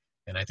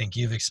 And I think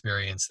you've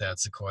experienced that,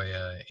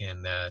 Sequoia,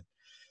 in that,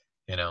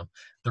 you know,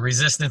 the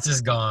resistance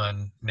is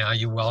gone. Now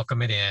you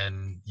welcome it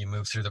in, you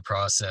move through the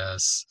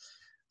process,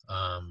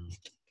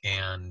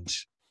 and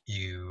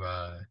you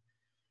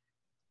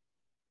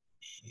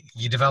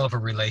develop a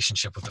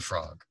relationship with the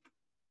frog,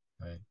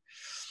 right?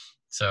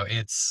 So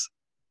it's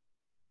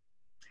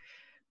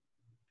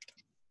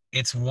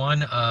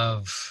one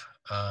of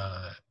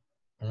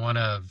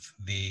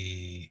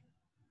the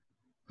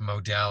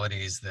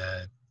modalities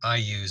that I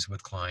use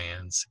with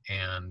clients,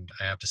 and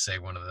I have to say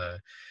one of the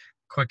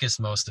quickest,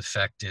 most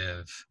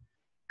effective,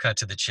 cut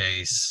to the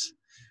chase,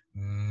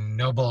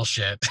 no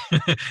bullshit.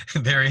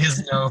 There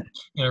is no,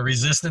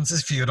 resistance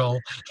is futile.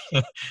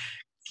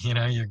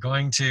 You're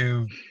going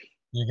to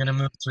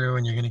move through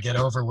and you're going to get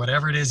over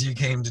whatever it is you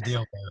came to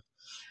deal with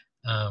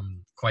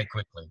quite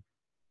quickly.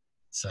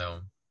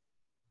 So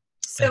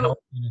the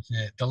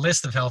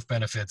list of health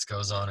benefits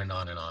goes on and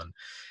on and on.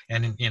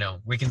 And,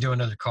 we can do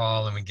another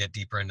call and we get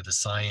deeper into the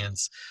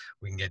science.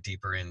 We can get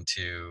deeper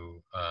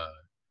into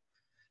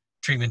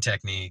treatment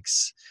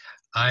techniques.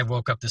 I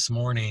woke up this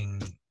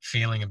morning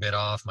feeling a bit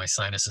off. My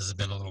sinuses have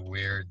been a little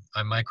weird.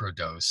 I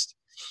microdosed.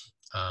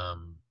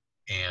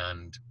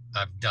 And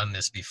I've done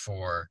this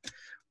before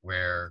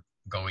where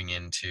going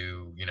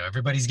into,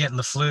 everybody's getting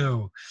the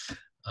flu.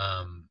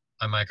 I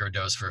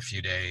microdose for a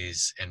few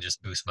days and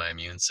just boost my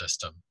immune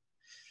system.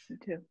 Me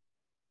too.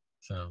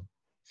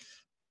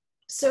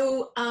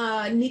 So,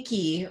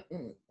 Nikki,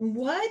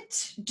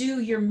 what do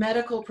your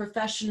medical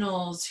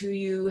professionals who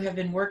you have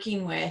been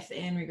working with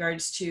in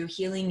regards to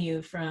healing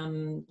you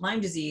from Lyme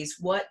disease,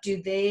 what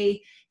do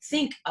they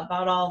think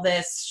about all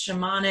this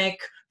shamanic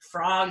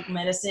frog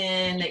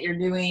medicine that you're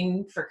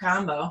doing for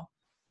Kambo?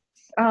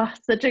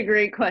 Such a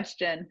great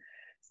question.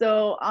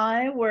 So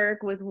I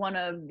work with one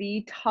of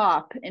the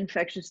top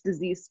infectious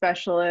disease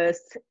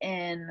specialists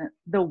in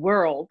the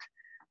world,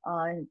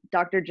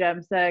 Dr.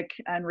 Jemsek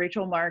and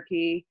Rachel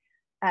Markey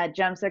at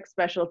Jemsek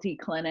Specialty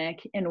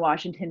Clinic in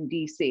Washington,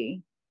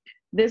 D.C.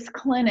 This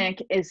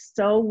clinic is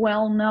so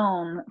well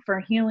known for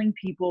healing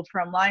people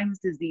from Lyme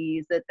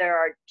disease that there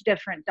are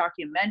different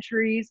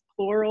documentaries,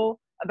 plural,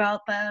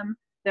 about them.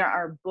 There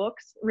are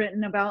books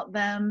written about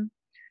them.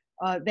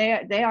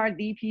 They are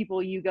the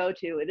people you go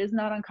to. It is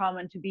not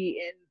uncommon to be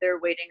in their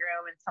waiting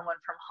room and someone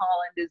from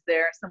Holland is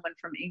there, someone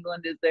from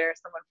England is there,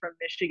 someone from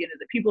Michigan is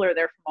there. People are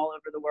there from all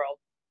over the world.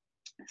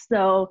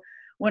 So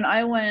when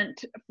I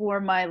went for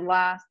my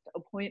last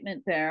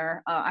appointment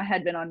there, I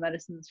had been on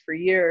medicines for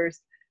years.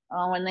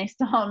 When they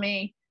saw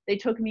me, they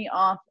took me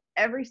off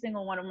every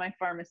single one of my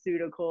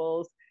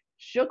pharmaceuticals,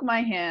 shook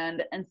my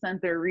hand, and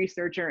sent their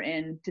researcher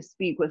in to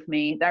speak with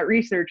me. That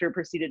researcher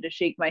proceeded to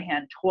shake my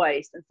hand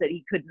twice and said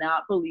he could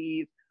not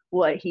believe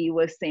what he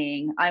was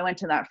saying. I went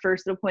to that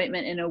first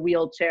appointment in a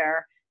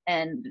wheelchair,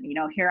 and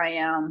here I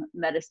am,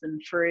 medicine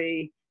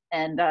free.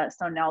 And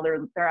so now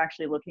they're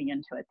actually looking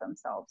into it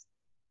themselves.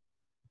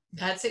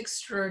 That's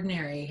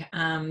extraordinary.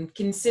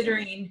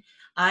 Considering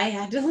I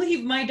had to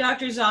leave my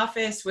doctor's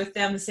office with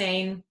them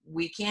saying,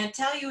 we can't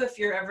tell you if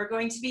you're ever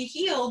going to be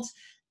healed.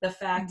 The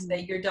fact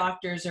that your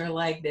doctors are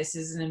like, this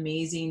is an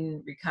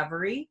amazing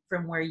recovery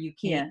from where you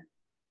came.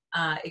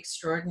 Yeah.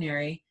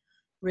 Extraordinary,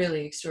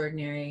 really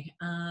extraordinary.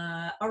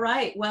 All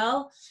right.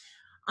 Well,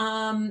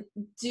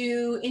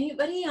 do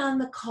anybody on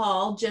the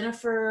call,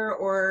 Jennifer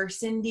or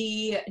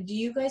Cindy, do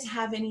you guys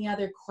have any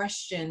other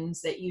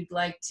questions that you'd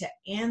like to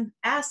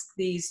ask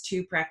these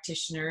two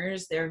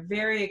practitioners? They're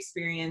very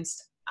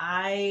experienced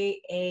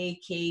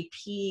IAKP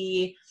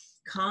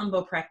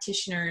Kambo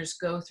practitioners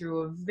go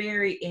through a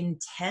very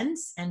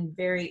intense and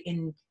very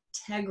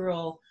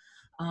integral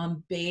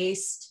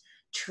based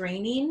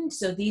training.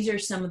 So these are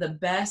some of the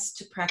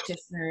best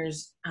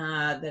practitioners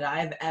that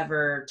I've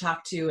ever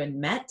talked to and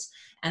met.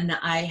 And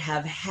I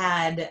have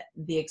had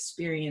the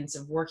experience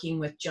of working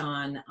with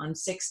John on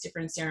 6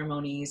 different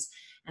ceremonies.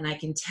 And I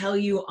can tell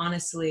you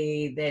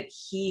honestly that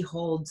he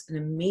holds an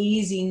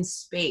amazing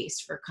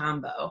space for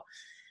Kambo.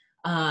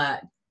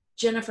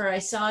 Jennifer, I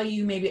saw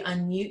you maybe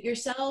unmute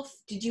yourself.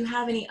 Did you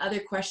have any other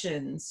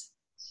questions?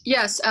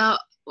 Yes.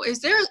 Is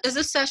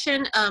this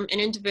session an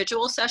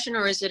individual session,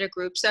 or is it a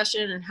group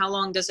session? And how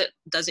long does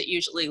it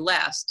usually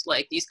last?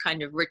 Like these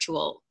kind of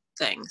ritual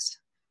things.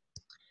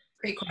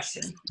 Great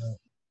question.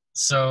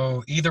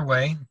 So either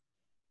way,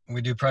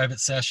 we do private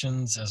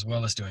sessions as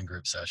well as doing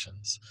group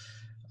sessions.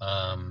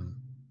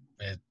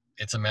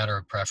 It's a matter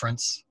of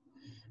preference.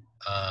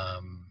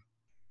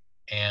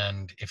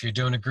 And if you're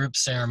doing a group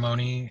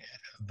ceremony,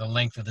 the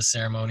length of the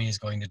ceremony is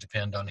going to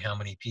depend on how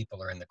many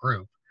people are in the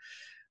group,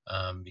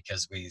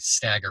 because we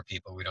stagger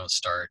people. We don't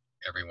start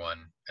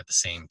everyone at the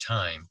same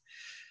time.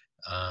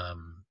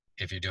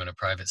 If you're doing a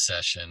private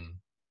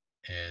session,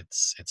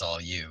 it's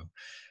all you.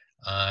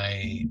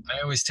 I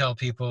always tell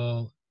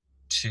people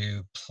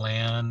to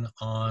plan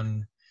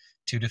on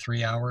 2 to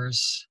 3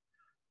 hours,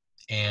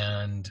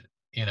 and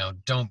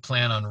don't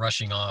plan on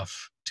rushing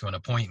off to an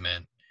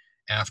appointment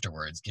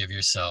afterwards. Give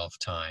yourself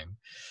time.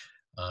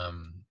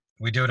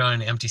 We do it on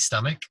an empty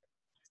stomach.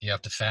 You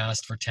have to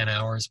fast for 10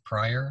 hours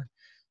prior.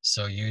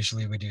 So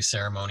usually we do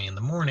ceremony in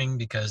the morning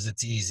because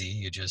it's easy.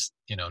 You just,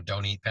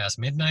 don't eat past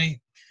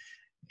midnight,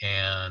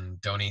 and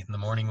don't eat in the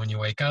morning when you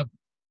wake up.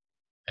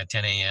 At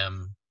 10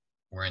 a.m.,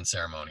 we're in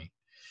ceremony.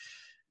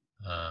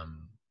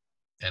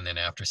 And then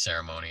after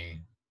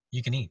ceremony,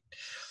 you can eat.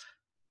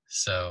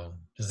 So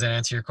does that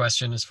answer your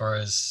question as far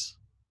as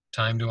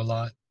time to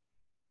allot?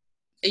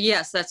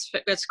 Yes,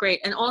 that's great.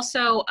 And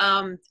also,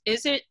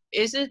 is it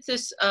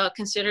this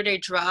considered a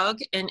drug,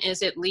 and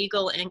is it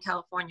legal in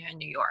California and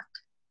New York?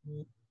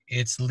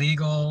 It's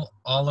legal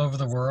all over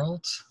the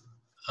world.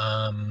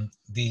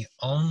 The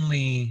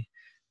only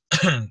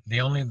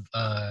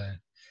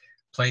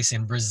place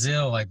in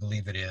Brazil, I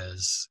believe it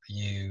is,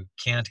 you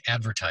can't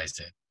advertise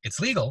it. It's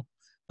legal,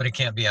 but it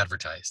can't be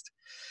advertised.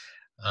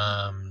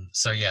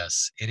 So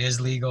yes, it is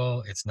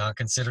legal. It's not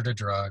considered a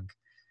drug.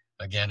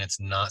 Again,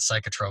 it's not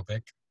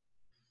psychotropic.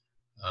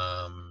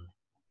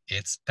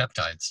 It's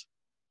peptides.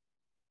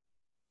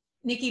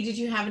 Nikki, did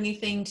you have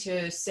anything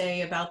to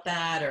say about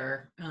that,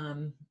 or?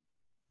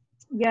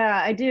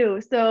 Yeah, I do.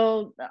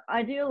 So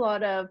I do a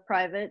lot of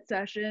private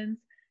sessions.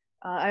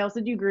 I also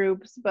do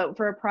groups, but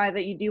for a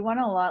private, you do want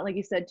a lot, like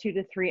you said, 2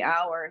 to 3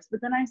 hours. But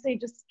then I say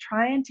just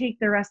try and take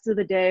the rest of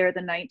the day or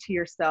the night to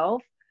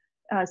yourself,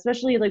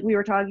 especially like we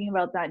were talking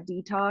about that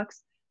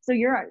detox. So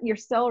your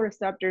cell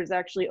receptors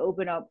actually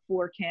open up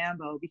for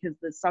Kambo because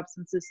the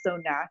substance is so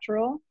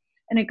natural,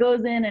 and it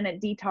goes in and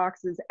it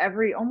detoxes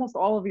almost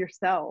all of your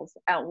cells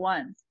at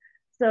once.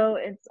 So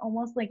it's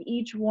almost like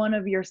each one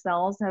of your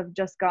cells have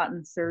just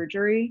gotten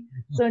surgery.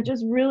 So it's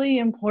just really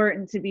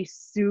important to be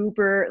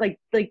super, like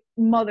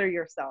mother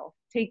yourself,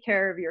 take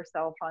care of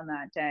yourself on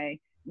that day,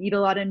 eat a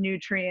lot of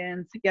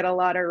nutrients, get a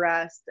lot of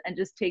rest, and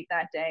just take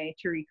that day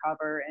to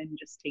recover and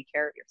just take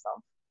care of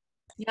yourself.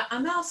 Yeah,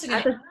 I'm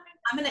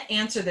going to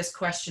answer this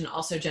question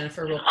also,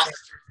 Jennifer, real quick.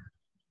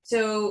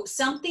 So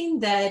something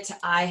that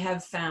I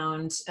have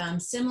found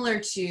similar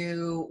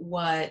to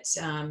what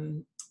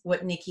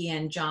Nikki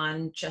and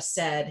John just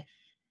said,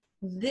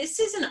 this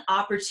is an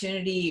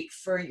opportunity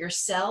for your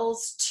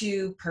cells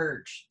to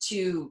purge,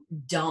 to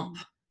dump.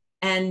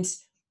 And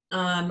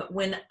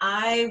when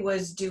I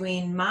was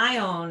doing my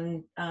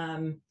own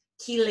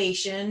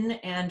chelation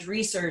and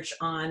research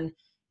on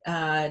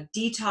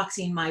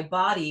detoxing my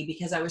body,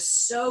 because I was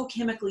so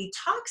chemically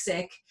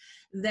toxic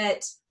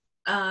that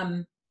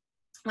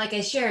like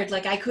I shared,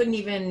 like I couldn't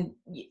even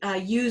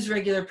use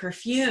regular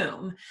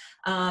perfume.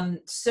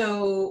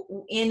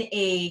 So in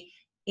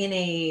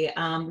a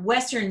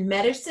Western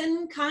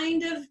medicine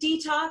kind of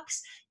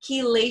detox,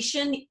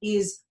 chelation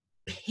is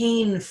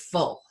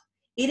painful.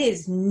 It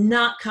is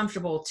not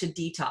comfortable to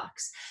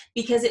detox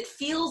because it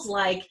feels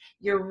like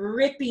you're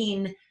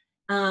ripping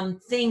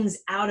things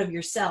out of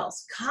your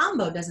cells.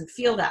 Kambo doesn't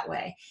feel that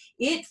way.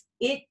 It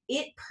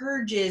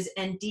purges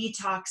and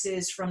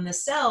detoxes from the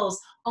cells,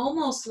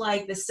 almost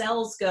like the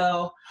cells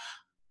go,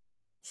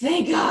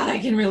 thank God I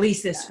can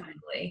release this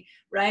finally,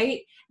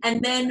 right?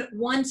 And then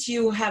once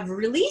you have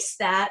released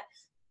that,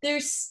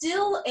 there's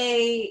still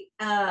a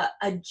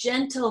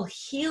gentle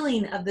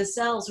healing of the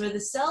cells, where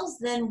the cells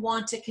then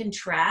want to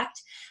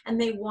contract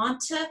and they want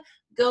to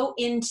go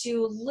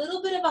into a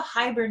little bit of a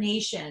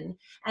hibernation.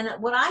 And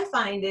what I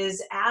find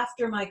is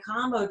after my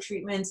Kambo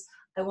treatments,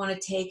 I want to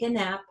take a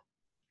nap,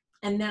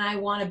 and then I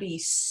want to be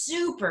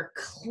super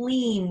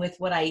clean with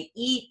what I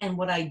eat and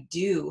what I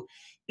do,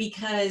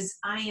 because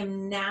I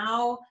am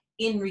now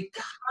in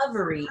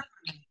recovery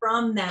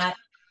from that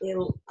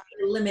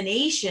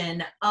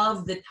elimination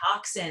of the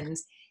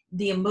toxins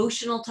the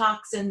emotional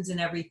toxins and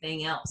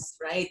everything else,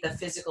 right? The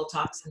physical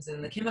toxins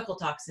and the chemical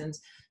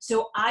toxins.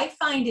 So I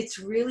find it's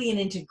really an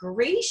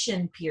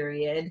integration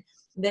period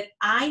that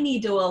I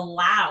need to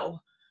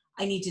allow.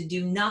 I need to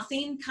do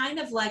nothing, kind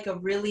of like a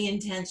really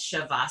intense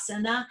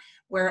shavasana,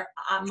 where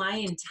my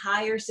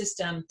entire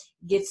system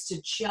gets to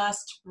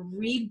just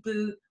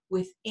reboot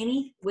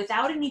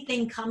without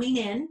anything coming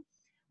in,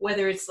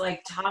 whether it's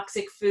like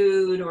toxic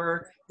food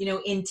or, you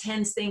know,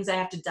 intense things I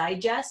have to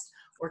digest,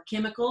 or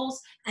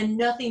chemicals, and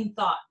nothing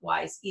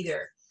thought-wise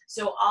either.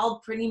 So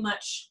I'll pretty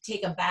much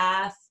take a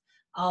bath.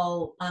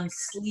 I'll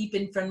sleep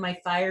in front of my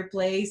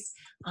fireplace.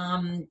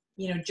 You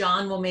know,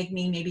 John will make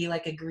me maybe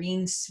like a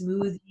green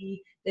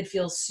smoothie that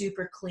feels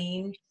super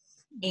clean.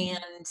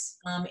 And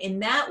in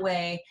that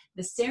way,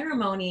 the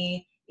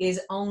ceremony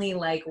is only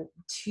like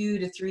 2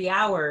 to 3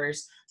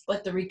 hours,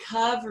 but the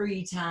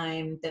recovery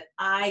time that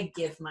I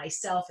give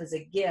myself as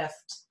a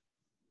gift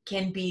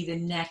can be the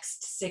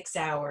next 6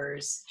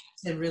 hours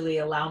to really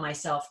allow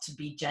myself to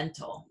be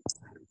gentle.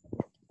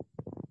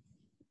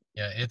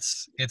 Yeah,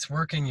 it's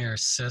working your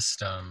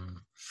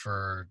system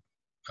for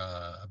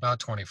about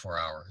 24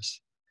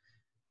 hours.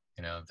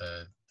 You know,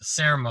 the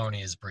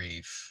ceremony is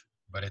brief,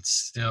 but it's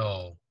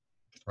still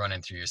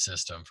running through your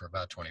system for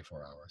about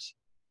 24 hours.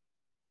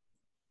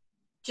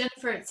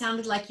 Jennifer, it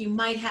sounded like you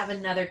might have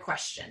another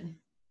question.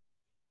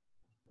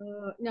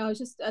 No, it's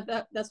just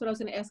that's what I was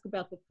going to ask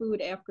about the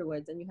food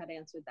afterwards, and you had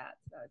answered that,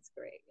 so it's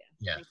great.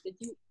 Yeah. Did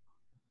you?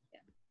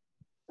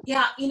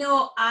 Yeah, you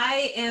know,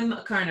 I am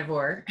a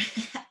carnivore.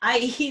 I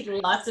eat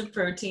lots of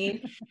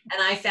protein,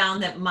 and I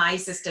found that my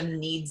system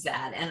needs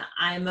that. And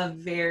I'm a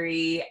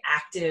very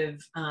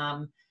active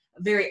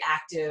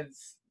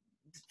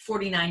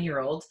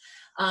 49-year-old.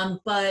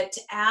 But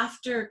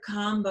after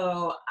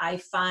Kambo, I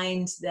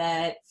find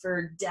that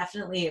for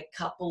definitely a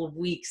couple of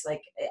weeks,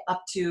 like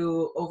up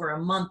to over a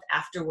month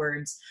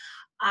afterwards,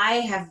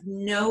 I have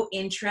no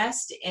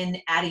interest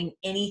in adding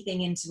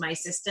anything into my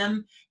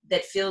system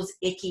that feels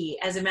icky.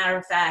 As a matter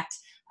of fact,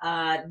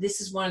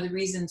 this is one of the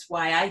reasons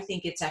why I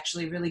think it's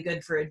actually really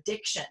good for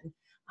addiction,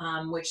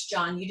 which,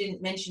 John, you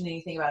didn't mention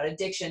anything about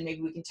addiction.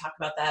 Maybe we can talk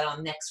about that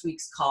on next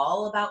week's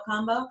call about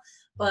Kambo.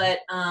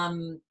 But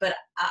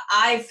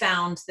I've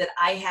found that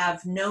I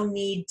have no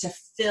need to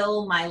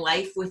fill my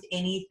life with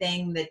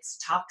anything that's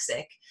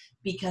toxic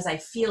because I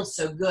feel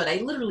so good. I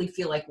literally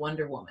feel like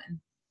Wonder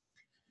Woman.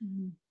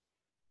 Mm-hmm.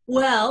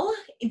 Well,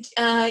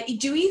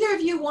 do either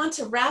of you want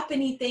to wrap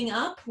anything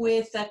up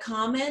with a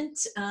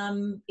comment?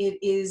 It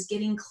is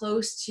getting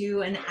close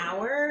to an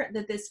hour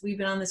that we've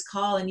been on this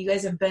call, and you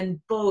guys have been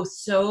both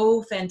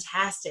so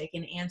fantastic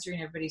in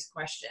answering everybody's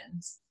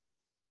questions.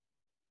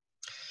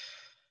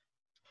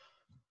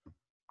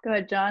 Go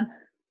ahead, John.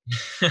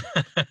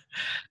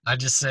 I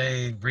just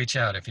say reach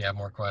out if you have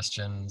more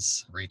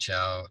questions. Reach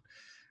out.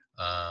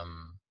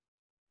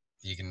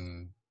 You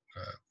can.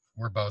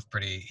 We're both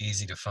pretty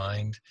easy to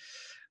find.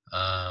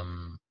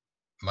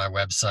 My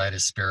website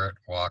is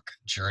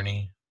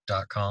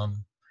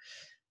spiritwalkjourney.com.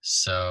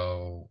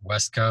 So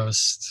West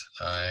Coast,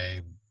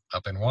 I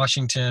up in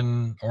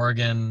Washington,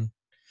 Oregon,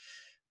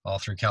 all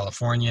through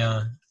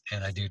California,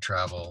 and I do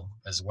travel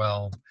as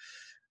well.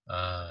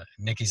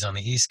 Nikki's on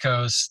the East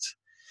Coast.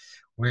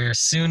 We're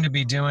soon to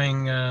be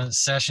doing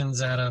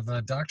sessions out of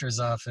a doctor's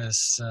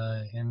office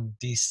in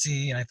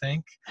DC, I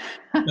think.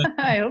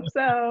 I hope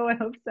so. I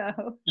hope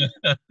so.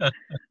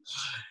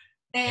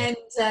 And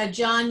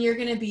John, you're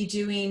going to be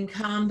doing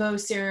Kambo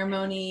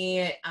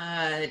ceremony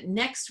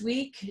next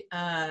week,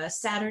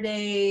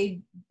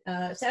 Saturday,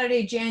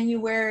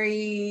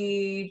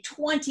 January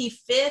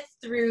 25th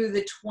through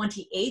the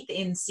 28th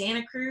in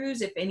Santa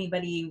Cruz. If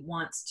anybody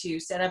wants to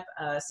set up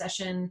a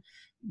session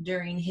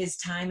during his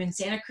time in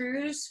Santa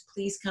Cruz,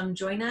 please come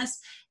join us.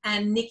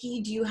 And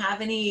Nikki, do you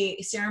have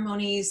any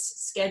ceremonies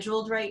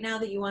scheduled right now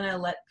that you want to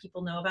let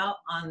people know about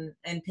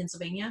in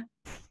Pennsylvania?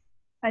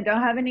 I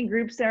don't have any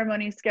group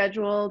ceremonies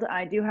scheduled.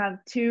 I do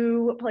have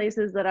 2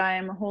 places that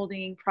I'm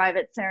holding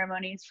private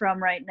ceremonies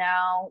from right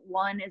now.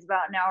 One is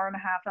about an hour and a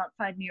half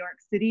outside New York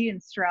City in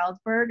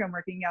Stroudsburg. I'm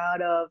working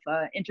out of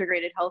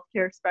integrated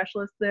healthcare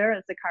specialist there.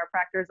 It's a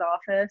chiropractor's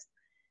office.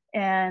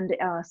 And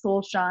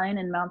Soul Shine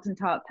in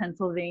Mountaintop,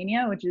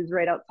 Pennsylvania, which is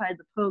right outside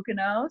the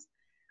Poconos.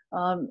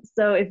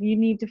 So if you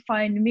need to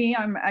find me,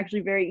 I'm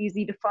actually very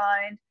easy to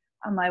find.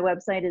 My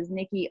website is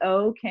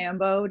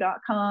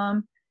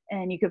Nikkiokambo.com.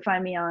 And you can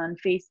find me on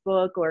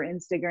Facebook or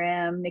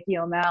Instagram, Nikki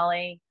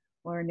OMalley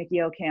or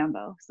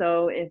Nikkiokambo.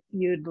 So if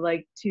you'd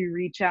like to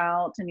reach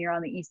out and you're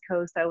on the East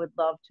Coast, I would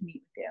love to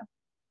meet with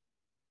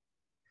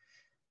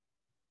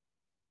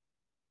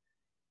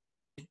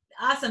you.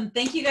 Awesome.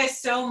 Thank you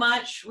guys so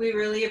much. We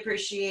really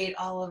appreciate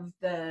all of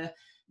the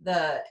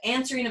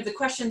answering of the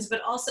questions,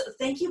 but also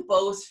thank you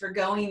both for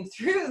going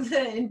through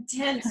the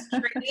intense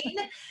training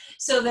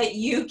so that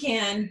you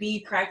can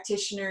be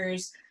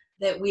practitioners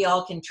that we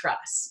all can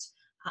trust.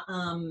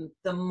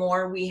 The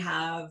more we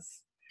have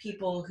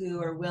people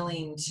who are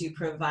willing to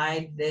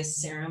provide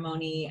this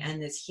ceremony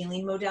and this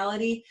healing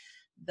modality,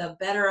 the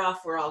better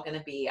off we're all going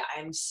to be.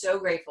 I'm so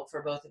grateful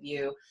for both of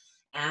you.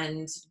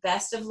 And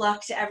best of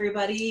luck to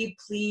everybody.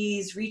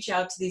 Please reach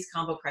out to these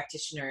Kambo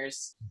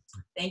practitioners.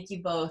 Thank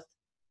you both.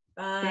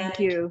 Bye. Thank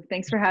you.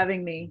 Thanks for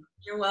having me.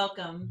 You're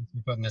welcome. Thanks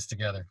for putting this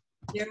together.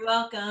 You're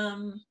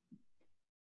welcome.